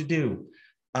supposed to do.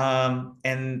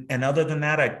 And other than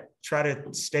that, I try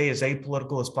to stay as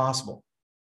apolitical as possible.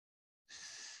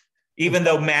 Even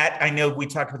though, Matt, I know we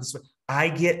talked about this, I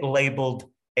get labeled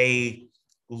a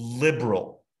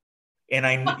liberal.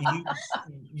 And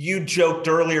you joked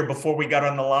earlier before we got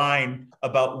on the line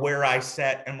about where I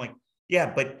sat. I'm like,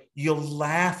 yeah, but you'll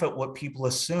laugh at what people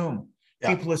assume.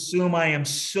 Yeah. People assume I am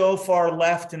so far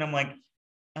left, and I'm like,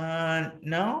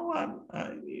 no,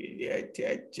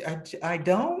 I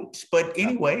don't. But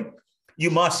anyway,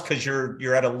 you must, because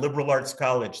you're at a liberal arts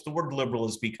college. The word liberal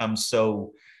has become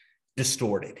so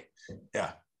distorted.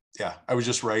 Yeah. I was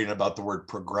just writing about the word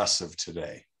progressive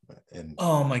today, and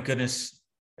oh my goodness.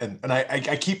 And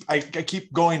I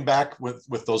keep going back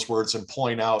with those words and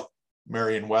pulling out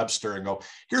Merriam-Webster and go,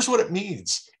 here's what it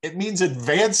means. It means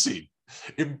advancing,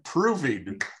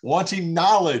 improving, wanting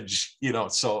knowledge.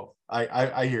 So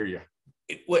I hear you.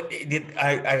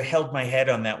 I held my head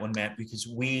on that one, Matt, because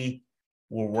we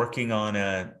were working on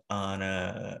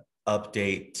a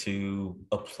update to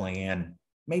a plan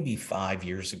maybe 5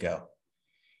 years ago,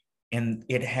 and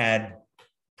it had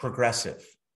progressive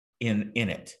in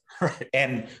it. Right.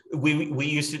 And we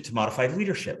used it to modify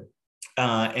leadership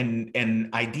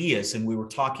and ideas. And we were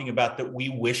talking about that we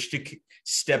wish to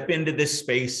step into this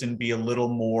space and be a little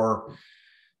more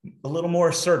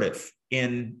assertive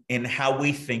in how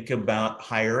we think about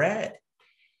higher ed.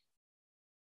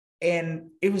 And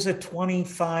it was a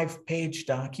 25-page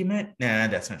document. Nah,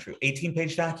 that's not true.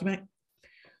 18-page document.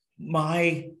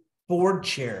 My board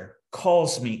chair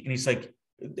calls me and he's like,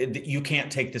 you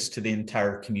can't take this to the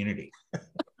entire community.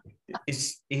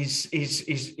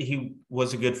 He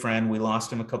was a good friend. We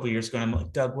lost him a couple of years ago. And I'm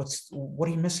like, Doug, what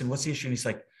are you missing? What's the issue? And he's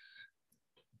like,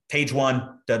 page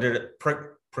 1,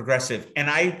 progressive.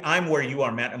 And I'm where you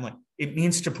are, Matt. I'm like, it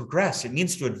means to progress. It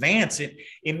means to advance.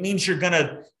 It means you're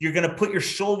gonna put your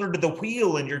shoulder to the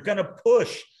wheel and you're gonna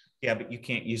push. Yeah, but you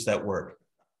can't use that word.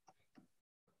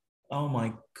 Oh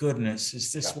my goodness,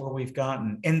 is this where we've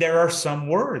gotten? And there are some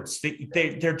words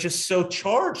that they're just so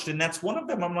charged, and that's one of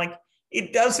them. I'm like,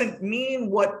 it doesn't mean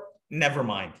what, never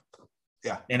mind.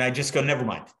 Yeah. And I just go, never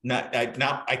mind.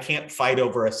 I can't fight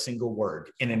over a single word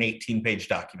in an 18-page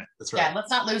document. That's right. Yeah, let's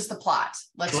not lose the plot.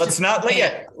 Let's not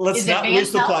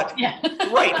lose the plot. Yeah.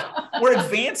 Right. We're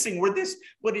advancing. We're this,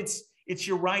 but it's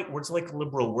you're right. Words like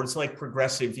liberal, words like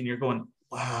progressive, and you're going,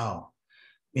 wow,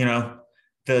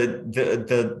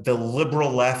 the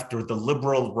liberal left or the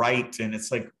liberal right. And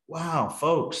it's like, wow,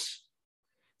 folks,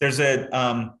 there's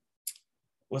I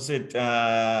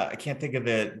can't think of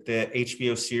the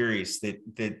HBO series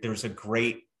that there's a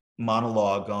great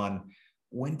monologue on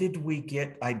when did we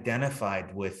get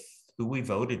identified with who we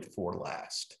voted for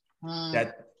last?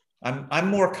 That I'm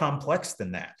more complex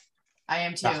than that. I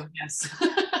am too. Yes.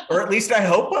 Or at least I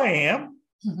hope I am.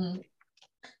 Mm-hmm.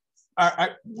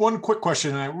 One quick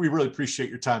question, and we really appreciate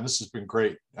your time. This has been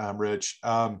great, Rich.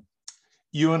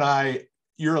 You and I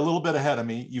you're a little bit ahead of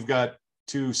me. You've got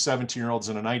two 17-year-olds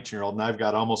and a 19-year-old, and I've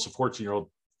got almost a 14-year-old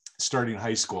starting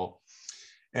high school.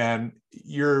 And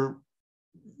you're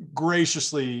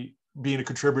graciously being a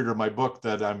contributor to my book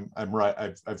that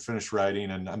I've finished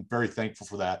writing, and I'm very thankful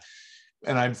for that.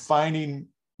 And I'm finding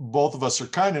both of us are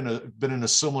kind of been in a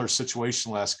similar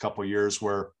situation the last couple of years,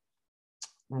 where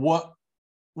what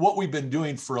we've been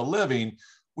doing for a living,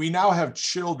 we now have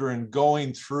children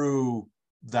going through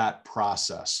that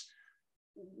process.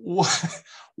 What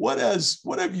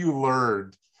have you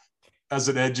learned as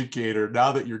an educator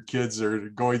now that your kids are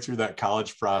going through that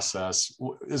college process?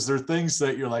 Is there things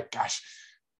that you're like, gosh,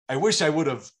 I wish I would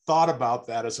have thought about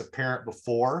that as a parent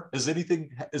before? Has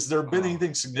there been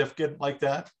anything significant like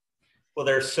that? Well,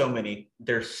 there's so many,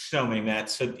 Matt.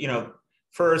 So,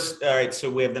 first, all right, so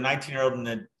we have the 19-year-old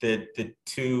and the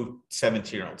two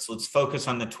 17-year-olds. Let's focus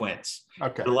on the twins.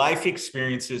 Okay. Their life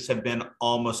experiences have been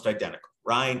almost identical,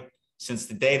 right? Since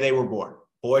the day they were born,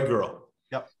 boy, girl.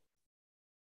 Yep.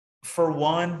 For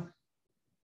one,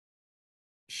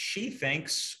 she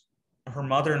thinks her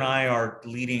mother and I are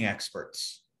leading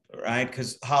experts, right?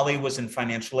 Because Holly was in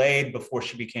financial aid before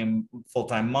she became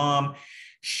full-time mom.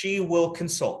 She will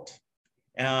consult.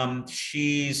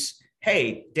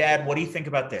 Hey, Dad, what do you think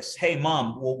about this? Hey,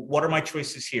 Mom, well, what are my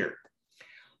choices here?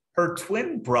 Her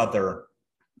twin brother,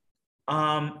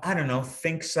 I don't know,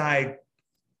 thinks I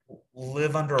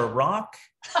live under a rock.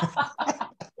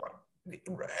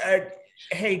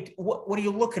 Hey, what are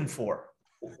you looking for?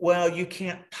 Well, you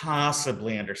can't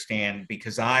possibly understand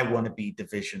because I want to be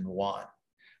Division I.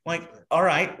 Like, all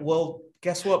right, well,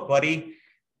 guess what, buddy?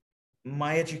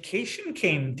 My education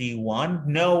came D1.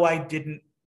 No, I didn't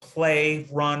play,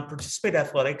 run, participate in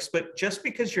athletics, but just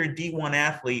because you're a D1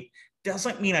 athlete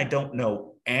doesn't mean I don't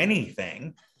know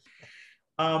anything.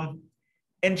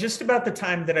 And just about the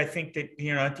time that I think that,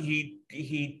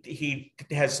 he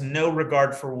has no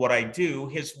regard for what I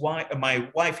do, my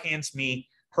wife hands me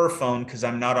her phone because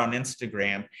I'm not on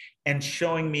Instagram and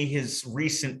showing me his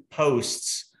recent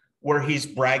posts where he's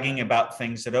bragging about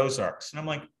things at Ozarks. And I'm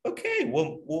like, okay,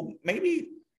 well, maybe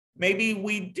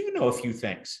we do know a few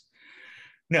things.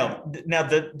 No, now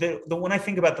the when I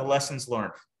think about the lessons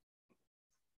learned,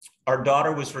 our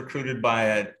daughter was recruited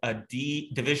by a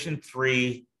Division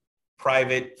III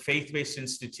private faith-based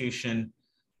institution,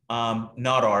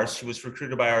 not ours. She was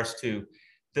recruited by ours too.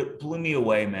 That blew me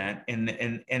away, man.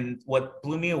 And what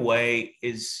blew me away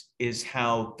is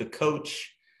how the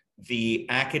coach, the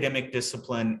academic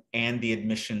discipline, and the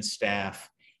admissions staff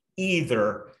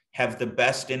either have the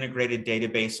best integrated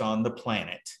database on the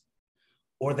planet,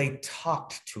 or they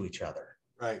talked to each other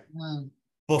right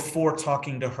before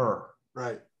talking to her.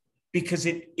 Right. Because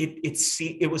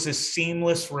it was a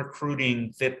seamless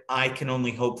recruiting that I can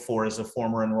only hope for as a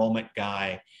former enrollment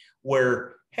guy,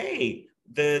 where, hey,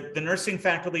 the nursing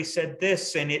faculty said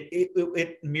this, and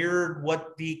it mirrored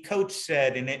what the coach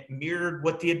said, and it mirrored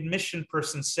what the admission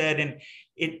person said, and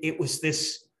it was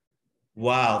this,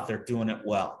 wow, they're doing it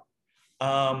well.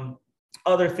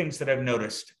 Other things that I've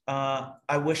noticed,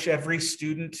 I wish every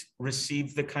student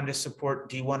received the kind of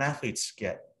support D1 athletes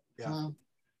get. Yeah.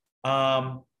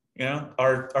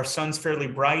 Our son's fairly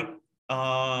bright,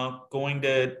 going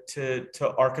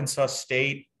to Arkansas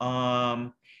State,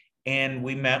 and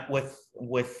we met with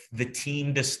the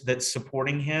team that's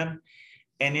supporting him.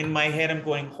 And in my head, I'm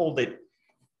going, hold it.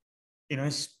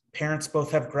 His parents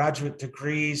both have graduate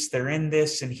degrees. They're in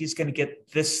this, and he's going to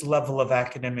get this level of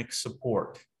academic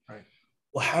support. Right.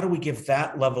 Well, how do we give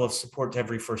that level of support to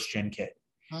every first-gen kid?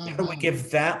 How do we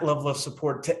give that level of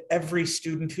support to every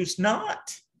student who's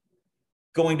not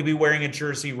going to be wearing a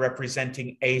jersey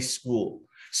representing a school?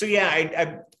 So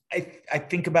yeah, I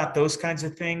think about those kinds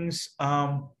of things.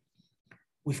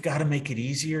 We've got to make it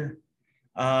easier.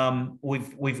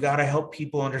 We've got to help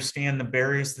people understand the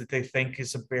barriers that they think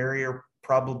is a barrier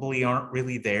probably aren't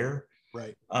really there.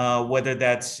 Right. Whether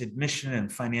that's admission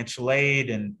and financial aid,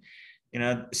 and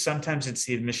sometimes it's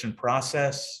the admission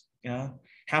process.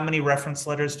 How many reference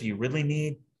letters do you really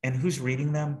need, and who's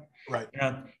reading them? Right.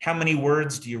 How many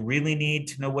words do you really need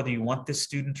to know whether you want this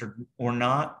student or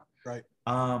not? Right.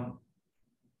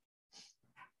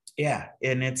 Yeah,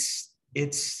 and it's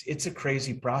a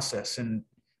crazy process, and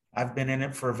I've been in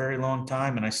it for a very long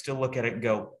time, and I still look at it and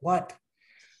go, what?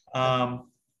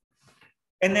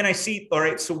 And then I see, all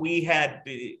right, so I'm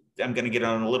going to get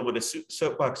on a little bit of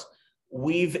soapbox.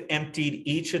 We've emptied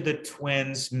each of the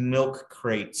twins' milk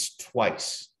crates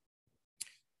twice.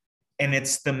 And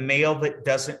it's the mail that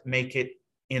doesn't make it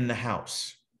in the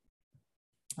house.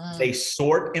 They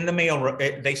sort in the mail,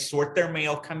 they sort their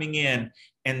mail coming in,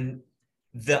 and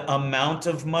the amount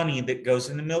of money that goes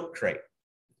in the milk crate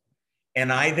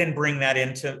And I then bring that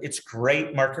into, it's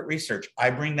great market research. I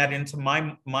bring that into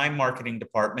my marketing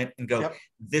department and go,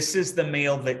 this is the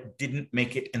meal that didn't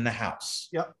make it in the house.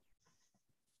 Yep.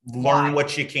 Learn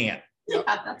what you can. Yeah,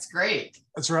 that's great.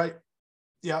 That's right.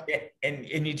 Yeah.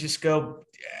 And you just go,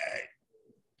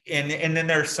 and then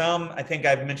there's some, I think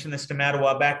I've mentioned this to Matt a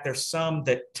while back, there's some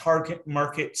that target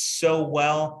market so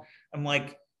well. I'm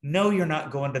like, no, you're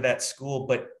not going to that school,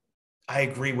 but I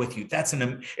agree with you.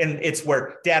 And it's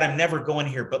where, Dad, I'm never going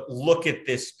here, but look at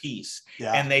this piece.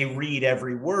 Yeah. And they read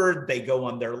every word, they go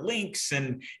on their links,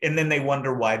 and then they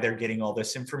wonder why they're getting all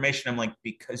this information. I'm like,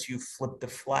 because you flipped the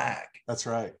flag. That's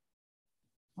right.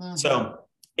 Mm-hmm. So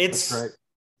it's That's great.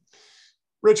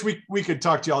 Rich, we could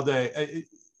talk to you all day,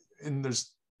 and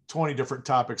there's 20 different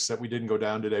topics that we didn't go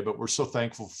down today, but we're so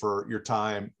thankful for your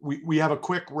time. We have a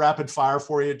quick rapid fire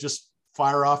for you. Just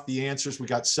fire off the answers. We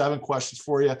got 7 questions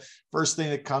for you. First thing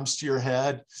that comes to your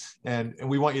head, and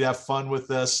we want you to have fun with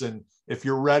this. And if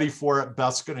you're ready for it,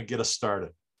 Beth's going to get us started.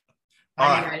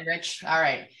 Are you ready, Rich? All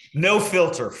right. No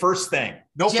filter. First thing.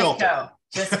 Just go.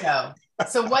 Just go.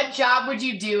 So what job would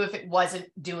you do if it wasn't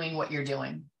doing what you're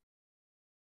doing?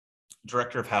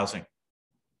 Director of housing.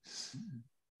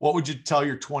 What would you tell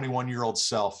your 21-year-old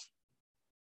self?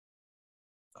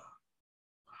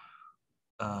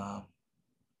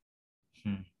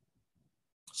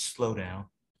 Slow down.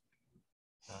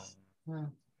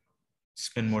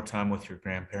 Spend more time with your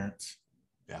grandparents.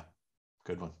 Yeah,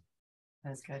 good one.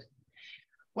 That's good.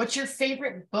 What's your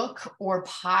favorite book or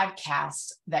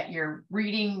podcast that you're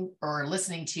reading or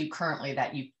listening to currently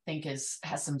that you think has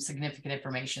some significant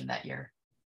information that you're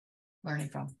learning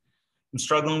from? I'm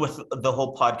struggling with the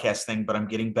whole podcast thing, but I'm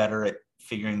getting better at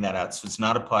figuring that out. So it's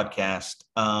not a podcast.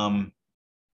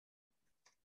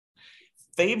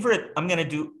 Favorite, I'm going to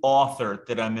do author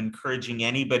that I'm encouraging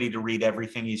anybody to read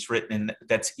everything he's written, and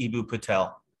that's Eboo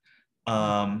Patel.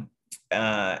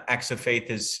 Acts of Faith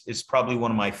is probably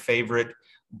one of my favorite,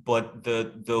 but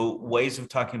the ways of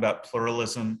talking about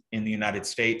pluralism in the United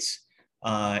States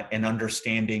and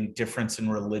understanding difference in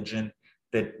religion,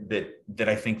 that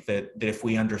I think that if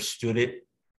we understood it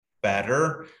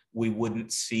better, we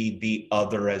wouldn't see the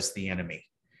other as the enemy,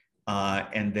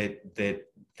 and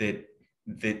that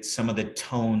some of the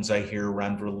tones I hear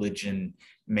around religion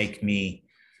make me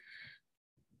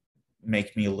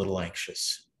a little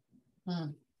anxious.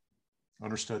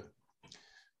 Understood.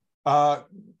 Do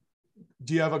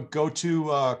you have a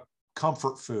go-to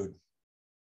comfort food?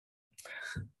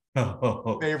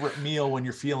 Favorite meal when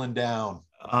you're feeling down?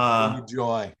 What do you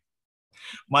enjoy?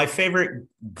 My favorite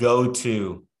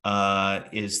go-to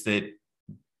is that,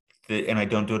 and I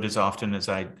don't do it as often as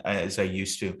I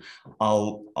used to.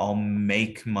 I'll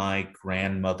make my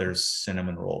grandmother's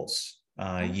cinnamon rolls,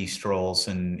 yeast rolls,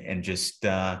 and just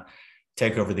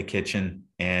take over the kitchen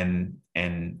and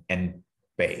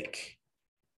bake.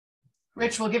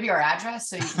 Rich, we'll give you our address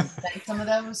so you can send some of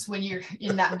those when you're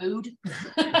in that mood.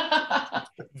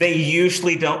 They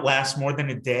usually don't last more than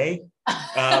a day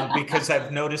because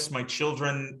I've noticed my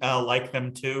children like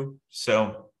them too.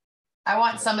 So I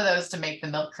want some of those to make the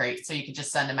milk crate so you can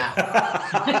just send them out.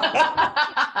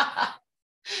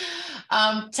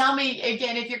 Tell me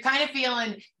again, if you're kind of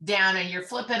feeling down and you're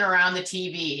flipping around the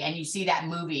TV and you see that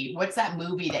movie, what's that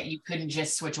movie that you couldn't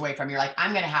just switch away from? You're like,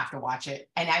 I'm going to have to watch it.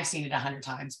 And I've seen it 100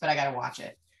 times, but I got to watch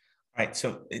it. All right.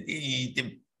 So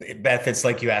Beth, it's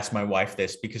like you asked my wife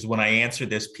this, because when I answer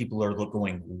this, people are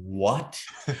going, what?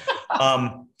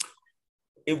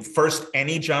 First,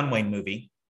 any John Wayne movie.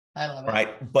 I love it.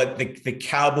 Right. But the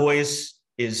Cowboys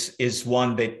is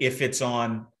one that if it's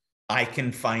on, I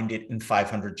can find it in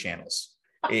 500 channels.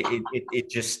 It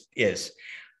just is.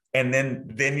 And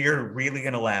then you're really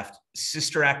going to laugh.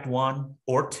 Sister Act 1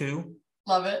 or 2.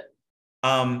 Love it.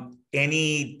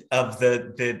 Any of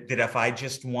that if I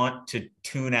just want to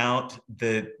tune out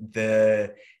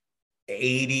the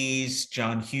 80s,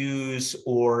 John Hughes,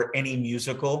 or any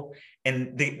musical.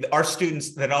 And our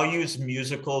students, that I'll use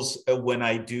musicals when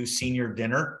I do senior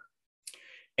dinner,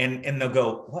 and they'll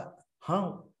go, what?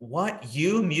 Huh? What?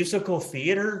 You musical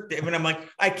theater? I mean, I'm like,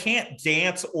 I can't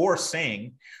dance or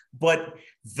sing, but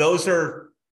those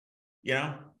are,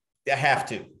 I have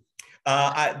to.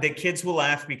 The kids will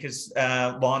laugh because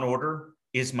Law and Order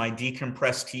is my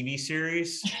decompressed TV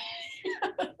series.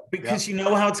 Because you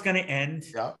know how it's going to end.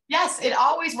 Yeah. Yes, it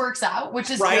always works out, which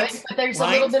is right. good. But there's a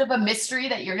little bit of a mystery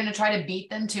that you're going to try to beat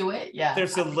them to it. Yeah.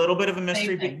 There's a little bit of a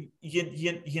mystery, but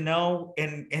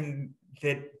and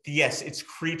that, yes, it's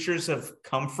creatures of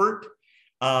comfort.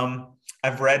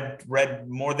 I've read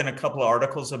more than a couple of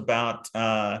articles about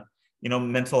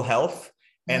mental health,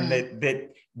 and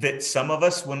that some of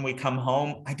us, when we come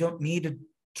home, I don't need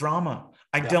drama.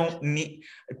 I don't need,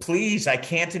 please, I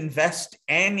can't invest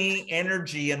any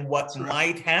energy in what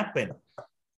might happen.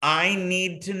 I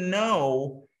need to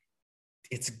know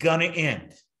it's gonna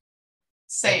end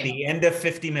at the end of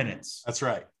 50 minutes. That's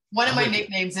right. One of my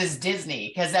nicknames is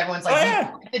Disney, because everyone's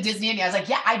like, the Disney ending. I was like,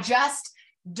 yeah, I just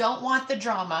don't want the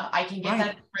drama. I can get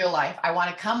that in real life. I want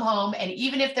to come home, and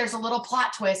even if there's a little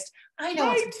plot twist, I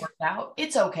know it's worked out.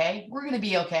 It's okay. We're gonna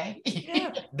be okay.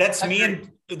 Yeah. That's me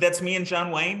and John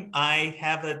Wayne. I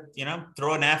have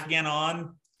throw an Afghan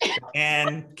on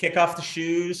and kick off the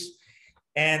shoes,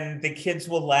 and the kids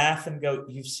will laugh and go,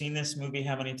 "You've seen this movie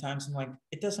how many times?" I'm like,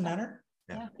 it doesn't matter.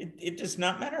 Yeah. It does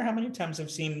not matter how many times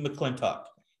I've seen McClintock.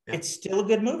 Yeah. It's still a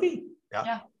good movie.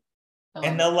 Yeah.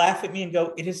 And they'll laugh at me and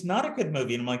go, "It is not a good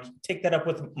movie." And I'm like, take that up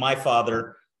with my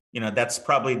father. That's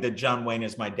probably the John Wayne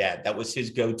is my dad. That was his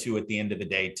go-to at the end of the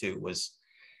day too, was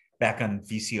back on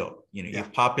VCO. You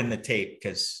pop in the tape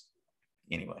because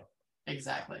anyway.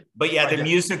 Exactly. But yeah, the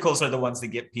musicals are the ones that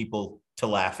get people to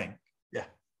laughing. Yeah.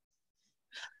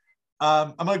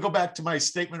 I'm going to go back to my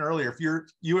statement earlier. If you're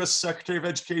U.S. Secretary of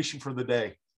Education for the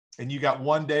day and you got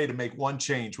one day to make one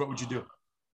change, what would you do?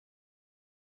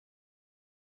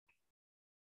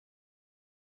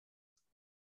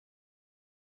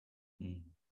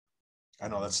 I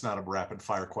know that's not a rapid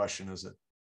fire question, is it?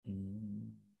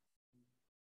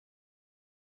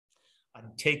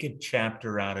 I'd take a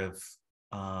chapter out of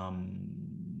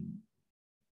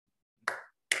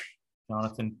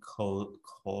Jonathan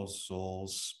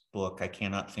Kozol's book. I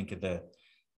cannot think of the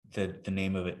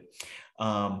name of it.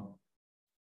 And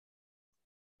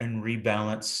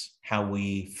rebalance how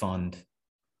we fund.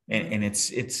 And it's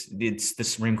the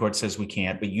Supreme Court says we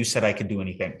can't, but you said I could do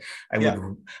anything.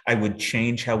 I would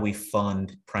change how we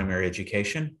fund primary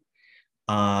education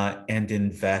and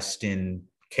invest in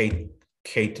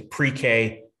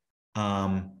pre-K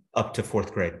up to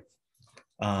fourth grade,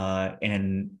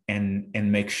 and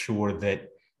make sure that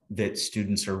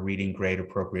students are reading grade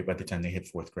appropriate by the time they hit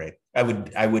fourth grade. I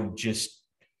would just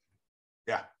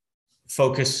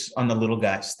focus on the little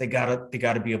guys. They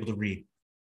gotta be able to read.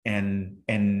 And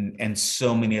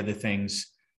so many other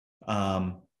things.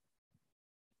 Hold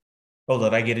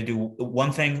on, I get to do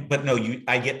one thing, but no,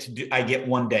 I get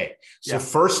one day. So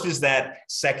first is that,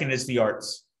 second is the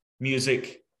arts,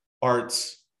 music,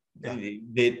 arts, that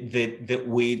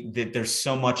there's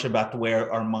so much about the way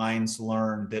our minds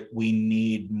learn that we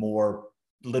need more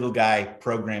little guy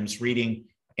programs, reading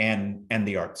and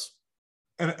the arts.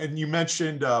 And you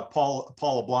mentioned Paul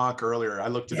LeBlanc earlier. I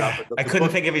looked it up. I couldn't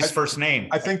think of his first name.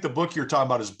 I think the book you're talking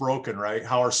about is Broken, right?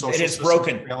 How our social system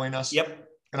is failing us. Yep.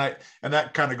 And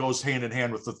that kind of goes hand in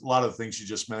hand with a lot of the things you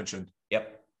just mentioned.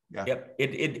 Yep. Yeah. Yep.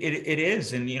 It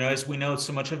is. And as we know,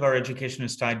 so much of our education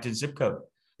is tied to zip code.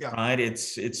 Yeah. Right.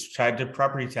 It's tied to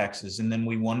property taxes. And then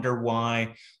we wonder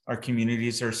why our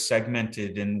communities are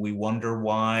segmented, and we wonder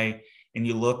why, and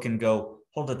you look and go,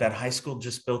 hold it, that high school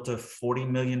just built a $40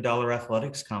 million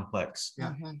athletics complex.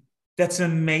 Yeah. That's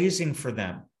amazing for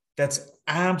them. That's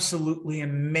absolutely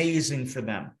amazing for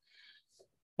them.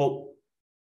 But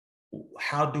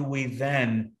how do we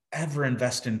then ever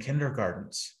invest in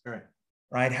kindergartens?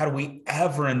 Right? How do we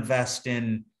ever invest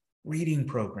in reading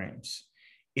programs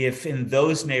if in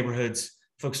those neighborhoods,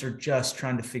 folks are just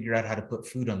trying to figure out how to put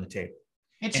food on the table?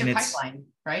 It's your pipeline,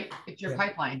 right? It's your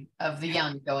pipeline of the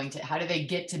young going to, how do they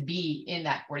get to be in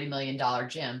that $40 million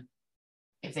gym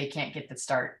if they can't get the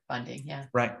start funding? Yeah.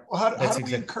 Right. Well, how do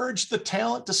we encourage the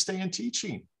talent to stay in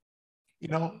teaching?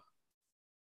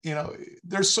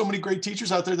 There's so many great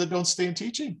teachers out there that don't stay in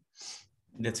teaching.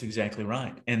 That's exactly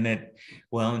right. And that,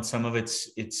 well, and some of it's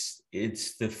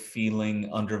the feeling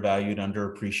undervalued,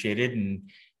 underappreciated, and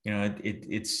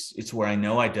it's where I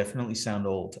know I definitely sound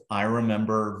old. I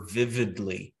remember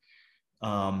vividly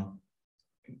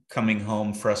coming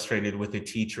home frustrated with a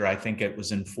teacher. I think it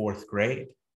was in fourth grade.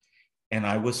 And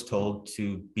I was told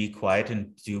to be quiet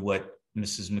and do what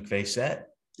Mrs. McVeigh said.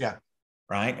 Yeah.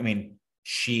 Right. I mean,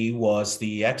 she was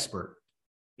the expert.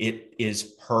 It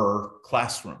is her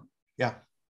classroom. Yeah.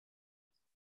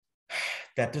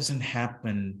 That doesn't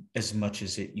happen as much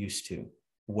as it used to,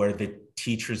 where the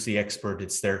teacher's the expert,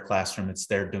 it's their classroom, it's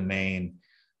their domain,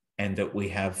 and that we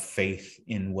have faith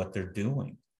in what they're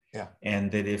doing. Yeah. And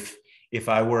that if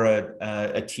I were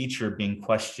a teacher being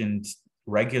questioned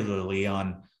regularly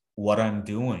on what I'm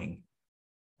doing,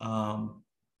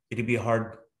 it'd be a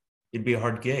hard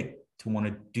gig to want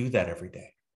to do that every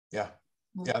day. Yeah.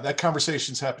 Yeah. That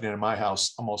conversation's happening in my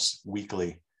house almost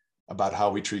weekly about how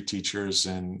we treat teachers.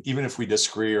 And even if we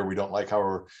disagree or we don't like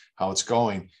how it's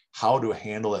going, how to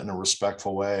handle it in a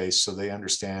respectful way so they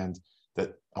understand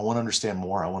that I want to understand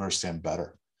more. I want to understand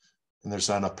better. And there's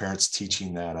not enough parents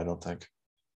teaching that, I don't think.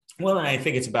 Well, and I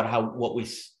think it's about what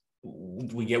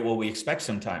we get what we expect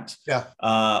sometimes. Yeah.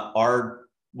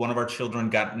 One of our children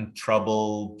got in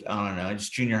trouble, I don't know, it's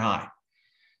junior high.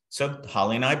 So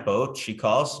Holly and I both, she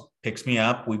calls, picks me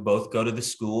up. We both go to the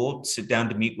school, sit down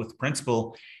to meet with the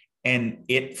principal, and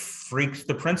it freaked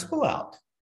the principal out.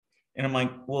 And I'm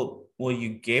like, well, you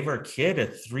gave our kid a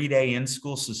 3-day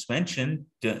in-school suspension.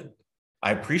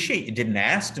 I appreciate you didn't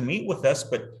ask to meet with us,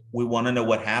 but we want to know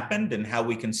what happened and how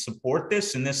we can support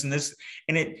this and this and this.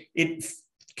 And it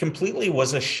completely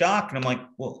was a shock. And I'm like,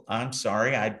 well, I'm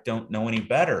sorry, I don't know any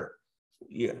better.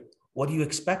 Yeah. What do you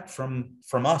expect from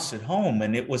us at home?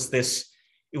 And it was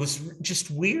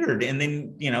just weird. And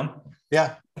then,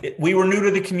 yeah, we were new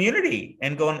to the community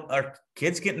and going, our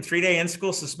kids getting 3-day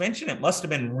in-school suspension. It must've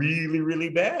been really, really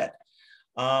bad.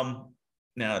 Now,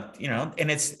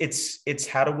 and it's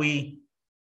how do we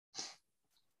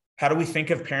think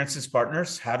of parents as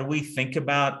partners? How do we think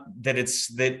about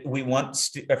that we want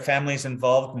families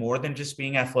involved more than just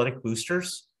being athletic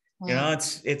boosters?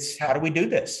 It's how do we do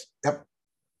this? Yep.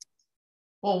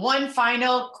 Well, one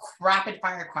final rapid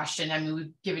fire question. I mean,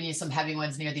 we've given you some heavy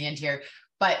ones near the end here,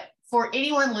 but for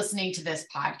anyone listening to this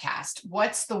podcast,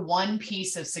 what's the one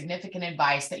piece of significant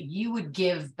advice that you would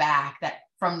give back that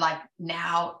from like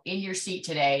now in your seat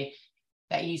today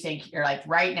that you think you're like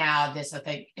right now, this I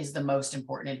think is the most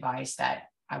important advice that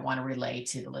I want to relay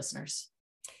to the listeners?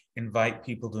 Invite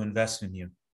people to invest in you.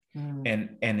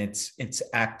 And it's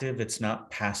active. It's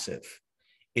not passive.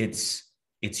 It's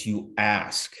you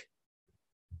ask.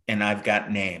 And I've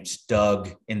got names: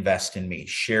 Doug, invest in me;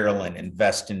 Sherilyn,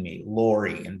 invest in me;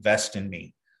 Lori, invest in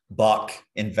me; Buck,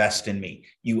 invest in me.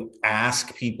 You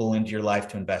ask people into your life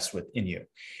to invest in you,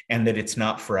 and that it's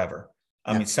not forever.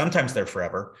 I mean, sometimes they're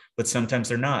forever, but sometimes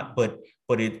they're not. But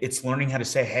it's learning how to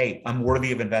say, hey, I'm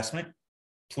worthy of investment.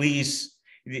 Please.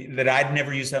 That I'd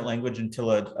never used that language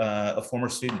until a former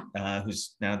student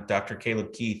who's now Dr.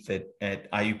 Caleb Keith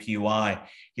at IUPUI.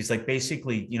 He's like,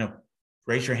 basically,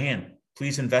 raise your hand.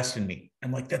 Please invest in me.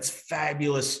 I'm like, that's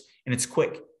fabulous. And it's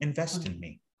quick. Invest in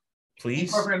me, please. In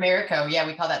corporate America, yeah,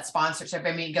 we call that sponsorship.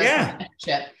 I mean, it goes to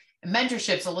mentorship.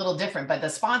 Mentorship's a little different, but the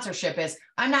sponsorship is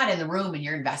I'm not in the room and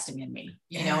you're investing in me,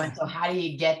 and so how do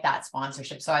you get that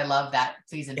sponsorship? So I love that.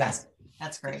 Please invest. Yeah.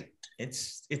 That's great.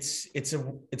 It's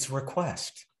a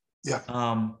request. Yeah.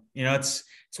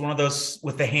 It's one of those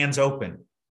with the hands open.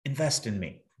 Invest in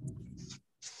me.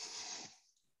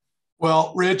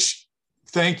 Well, Rich,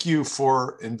 thank you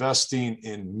for investing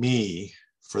in me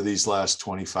for these last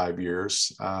 25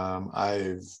 years.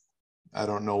 I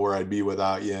don't know where I'd be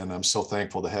without you, and I'm so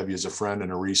thankful to have you as a friend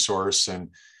and a resource. And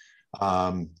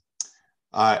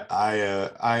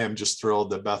I am just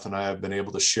thrilled that Beth and I have been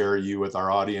able to share you with our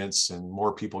audience, and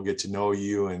more people get to know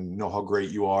you and know how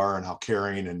great you are and how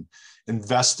caring and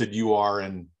invested you are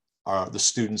in the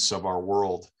students of our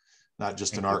world, not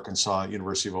just in Arkansas,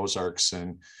 University of Ozarks.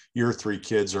 And your 3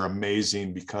 kids are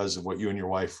amazing because of what you and your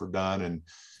wife have done. And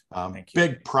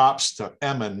big props to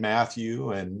Emma and Matthew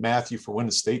for winning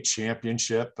the state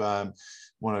championship. 2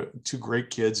 great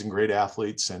kids and great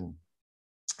athletes. And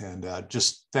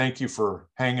just thank you for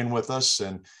hanging with us.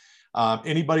 And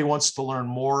anybody wants to learn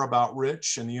more about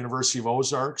Rich and the University of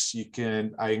Ozarks,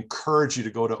 I encourage you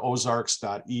to go to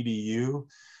ozarks.edu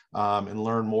and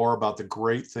learn more about the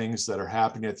great things that are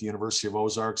happening at the University of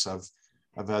Ozarks.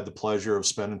 I've had the pleasure of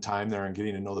spending time there and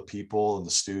getting to know the people and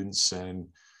the students. And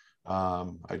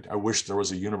I wish there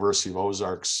was a University of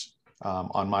Ozarks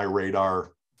on my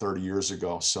radar 30 years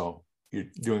ago. So you're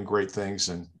doing great things,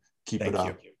 and keep it up.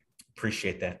 Thank you.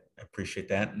 Appreciate that.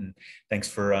 And thanks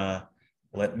for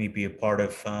letting me be a part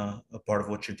of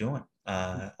what you're doing.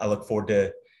 I look forward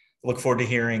to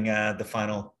hearing the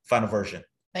final version.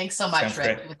 Thanks so much,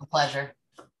 Rick. It was a pleasure.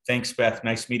 Thanks, Beth.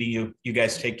 Nice meeting you. You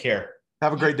guys take care.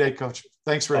 Have a great day, Coach.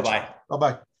 Thanks, Rich. Bye-bye.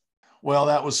 Bye-bye. Well,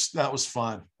 that was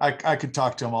fun. I could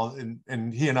talk to him all,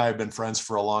 and he and I have been friends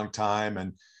for a long time.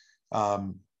 And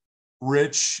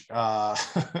Rich was,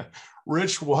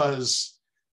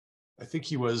 I think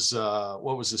he was,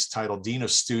 what was his title? Dean of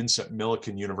Students at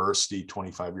Millikan University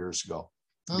 25 years ago.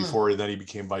 Before he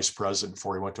became vice president,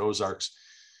 before he went to Ozarks.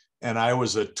 And I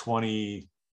was a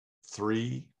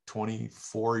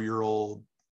 24-year-old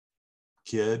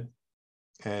kid.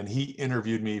 And he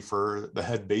interviewed me for the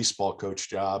head baseball coach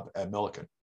job at Millikan.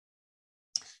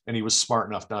 And he was smart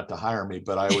enough not to hire me,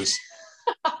 but I was,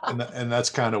 and that's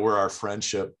kind of where our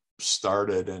friendship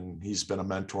started. And he's been a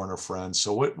mentor and a friend.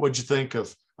 So what'd you think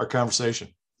of our conversation?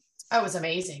 That was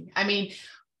amazing. I mean,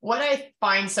 what I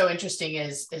find so interesting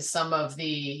is some of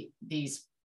these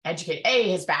educate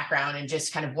his background and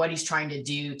just kind of what he's trying to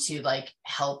do to like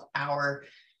help our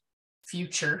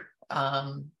future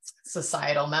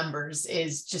societal members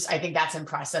is just, I think that's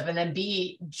impressive. And then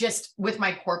B, just with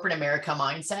my corporate America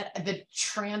mindset, the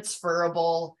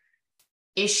transferable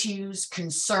issues,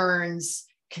 concerns,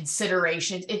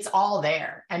 considerations, it's all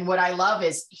there. And what I love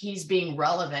is he's being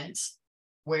relevant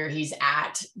where he's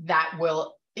at.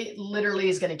 It literally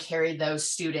is going to carry those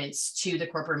students to the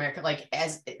corporate America, like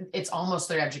as it's almost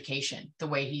their education, the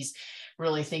way he's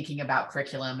really thinking about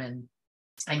curriculum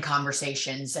and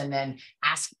conversations. And then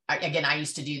again, I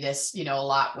used to do this, a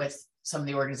lot with some of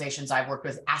the organizations I've worked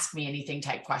with, ask me anything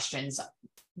type questions.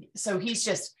 So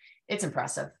it's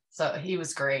impressive. So he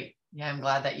was great. Yeah. I'm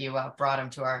glad that you brought him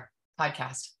to our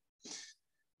podcast.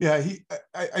 Yeah.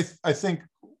 I think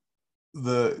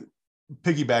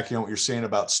piggybacking on what you're saying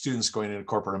about students going into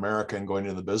corporate America and going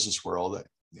into the business world,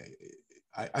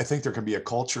 I think there can be a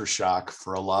culture shock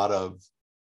for a lot of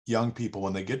young people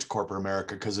when they get to corporate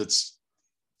America, because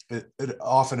it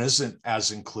often isn't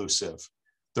as inclusive.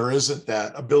 There isn't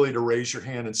that ability to raise your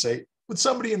hand and say, would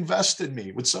somebody invest in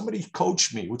me? Would somebody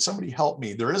coach me? Would somebody help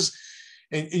me? There is,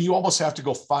 and you almost have to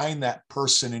go find that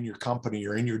person in your company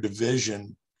or in your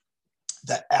division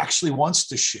that actually wants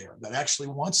to share, that actually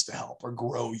wants to help or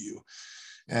grow you.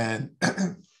 And,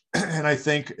 and I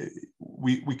think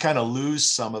we kind of lose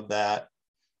some of that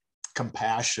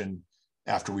compassion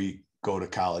after we go to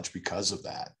college because of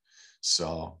that.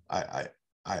 So I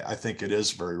think it is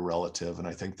very relative. And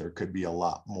I think there could be a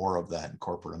lot more of that in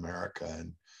corporate America.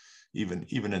 And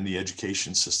even in the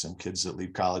education system, kids that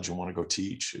leave college and want to go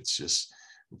teach, it's just,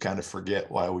 we kind of forget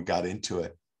why we got into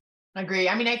it. I agree.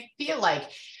 I mean, I feel like,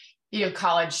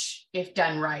 college, if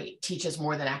done right, teaches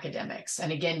more than academics. And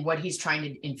again, what he's trying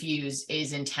to infuse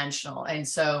is intentional. And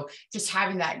so just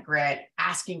having that grit,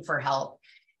 asking for help,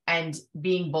 and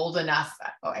being bold enough,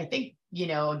 I think,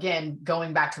 again,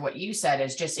 going back to what you said,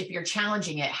 is just if you're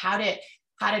challenging it, how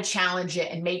to challenge it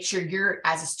and make sure you're,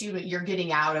 as a student, you're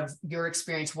getting out of your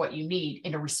experience what you need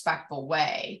in a respectful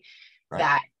way.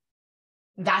 Right.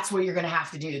 That's what you're going to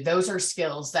have to do. Those are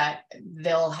skills that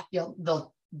they'll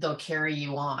carry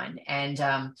you on and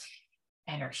are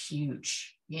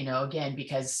huge, again,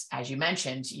 because as you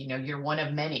mentioned, you're one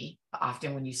of many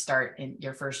often when you start in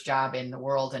your first job in the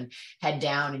world and head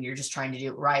down and you're just trying to do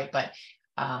it right. But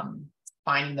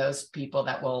finding those people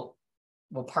that will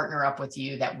partner up with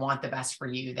you, that want the best for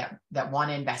you, that want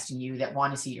to invest in you, that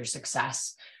want to see your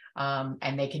success.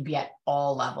 And they can be at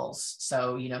all levels.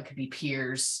 So, it could be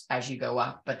peers as you go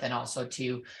up, but then also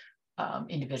to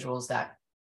individuals that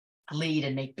lead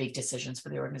and make big decisions for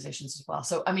the organizations as well.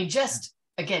 So, I mean, just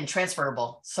again,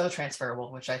 so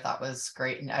transferable, which I thought was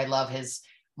great. And I love his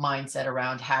mindset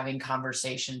around having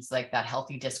conversations like that,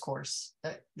 healthy discourse.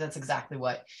 That's exactly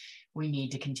what we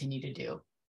need to continue to do.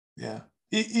 Yeah.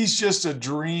 He's just a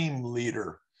dream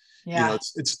leader. Yeah.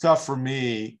 It's tough for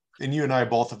me, and you and I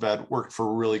both have worked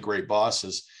for really great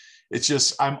bosses. It's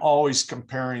just, I'm always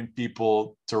comparing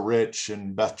people to Rich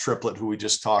and Beth Triplett, who we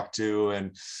just talked to,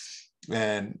 and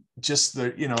just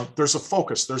there's a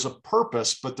focus, there's a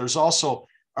purpose, but there's also,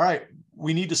 all right,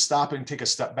 we need to stop and take a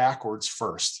step backwards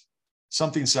first.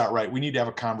 Something's not right. We need to have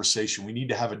a conversation. We need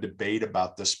to have a debate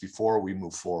about this before we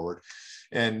move forward.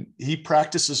 And he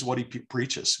practices what he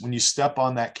preaches. When you step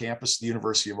on that campus, the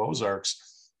University of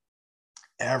Ozarks,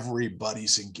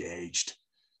 everybody's engaged.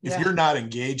 If you're not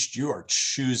engaged, you are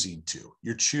choosing to.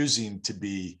 You're choosing to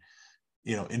be,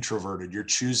 introverted. You're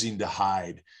choosing to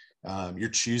hide. You're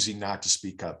choosing not to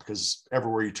speak up, because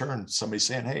everywhere you turn, somebody's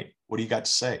saying, "Hey, what do you got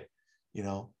to say?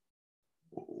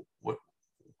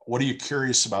 What are you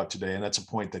curious about today?" And that's a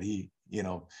point that he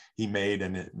made,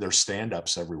 and there's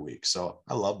stand-ups every week. So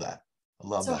I love that.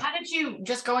 So how did you,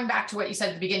 just going back to what you said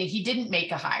at the beginning, he didn't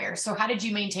make a hire. So how did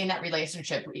you maintain that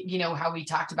relationship? How we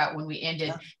talked about when we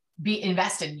ended,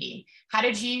 invest in me. How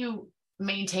did you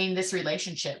maintain this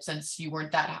relationship since you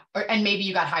weren't and maybe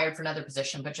you got hired for another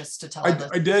position, but just to tell us.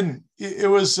 I didn't. It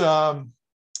was,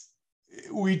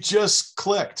 we just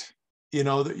clicked.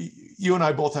 You and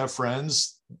I both have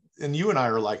friends, and you and I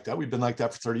are like that. We've been like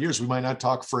that for 30 years. We might not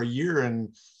talk for a year, and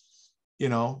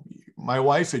my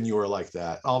wife and you are like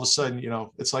that. All of a sudden,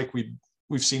 it's like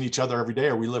we've seen each other every day,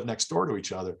 or we live next door to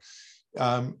each other.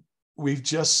 We've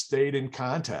just stayed in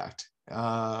contact.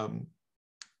 And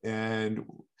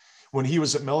when he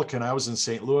was at Millikan, I was in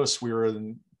St. Louis. We were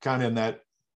kind of in that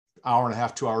hour and a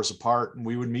half, 2 hours apart, and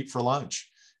we would meet for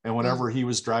lunch. And whenever he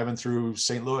was driving through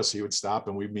St. Louis, he would stop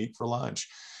and we'd meet for lunch.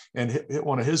 And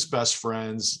one of his best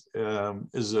friends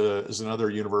is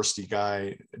another university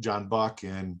guy, John Buck,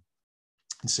 and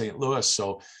in St. Louis.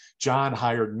 So John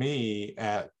hired me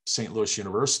at St. Louis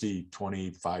University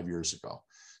 25 years ago.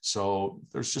 So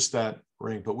there's just that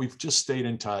ring, but we've just stayed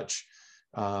in touch.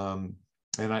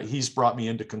 He's brought me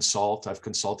in to consult. I've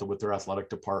consulted with their athletic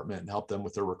department and helped them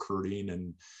with their recruiting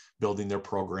and building their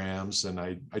programs. And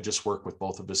I just work with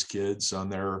both of his kids on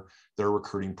their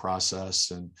recruiting process.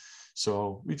 And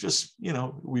so we just,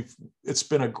 it's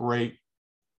been a great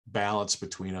balance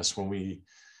between us. When we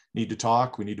need to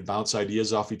talk, we need to bounce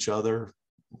ideas off each other,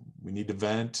 we need to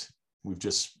vent.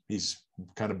 He's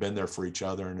kind of been there for each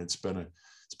other, and it's been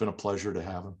a pleasure to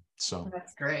have him. So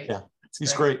that's great. Yeah,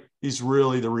 he's great. He's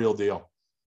really the real deal.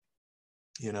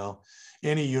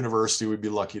 Any university would be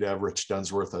lucky to have Rich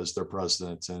Dunsworth as their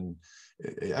president. And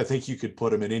I think you could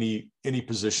put him in any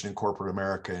position in corporate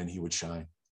America and he would shine,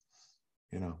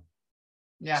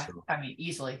 Yeah. So, I mean,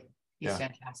 easily. He's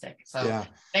fantastic. So yeah.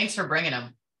 Thanks for bringing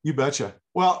him. You betcha.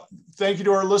 Well, thank you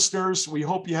to our listeners. We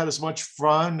hope you had as much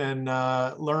fun and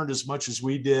learned as much as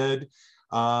we did.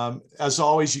 As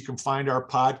always, you can find our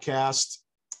podcast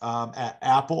at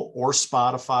Apple or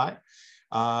Spotify.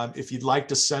 If you'd like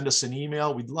to send us an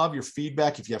email, we'd love your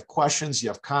feedback. If you have questions, you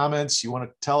have comments, you want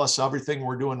to tell us everything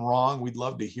we're doing wrong, we'd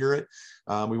love to hear it.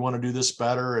 We want to do this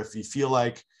better. If you feel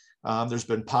like there's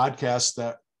been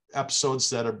episodes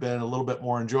that have been a little bit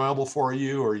more enjoyable for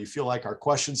you, or you feel like our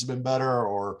questions have been better,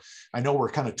 or I know we're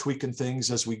kind of tweaking things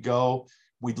as we go,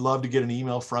 we'd love to get an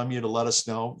email from you to let us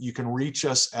know. You can reach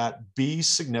us at Be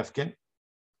Significant,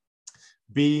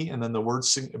 B and then the word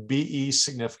BE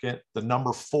significant, the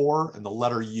number 4 and the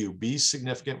letter U, Be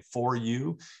Significant for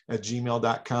you at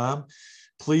gmail.com.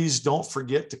 Please don't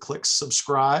forget to click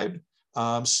subscribe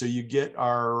so you get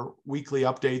our weekly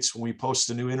updates when we post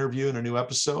a new interview and a new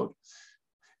episode.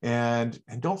 And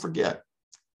don't forget,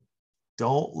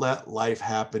 don't let life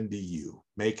happen to you.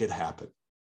 Make it happen.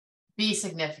 Be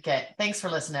significant. Thanks for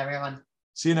listening, everyone.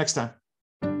 See you next time.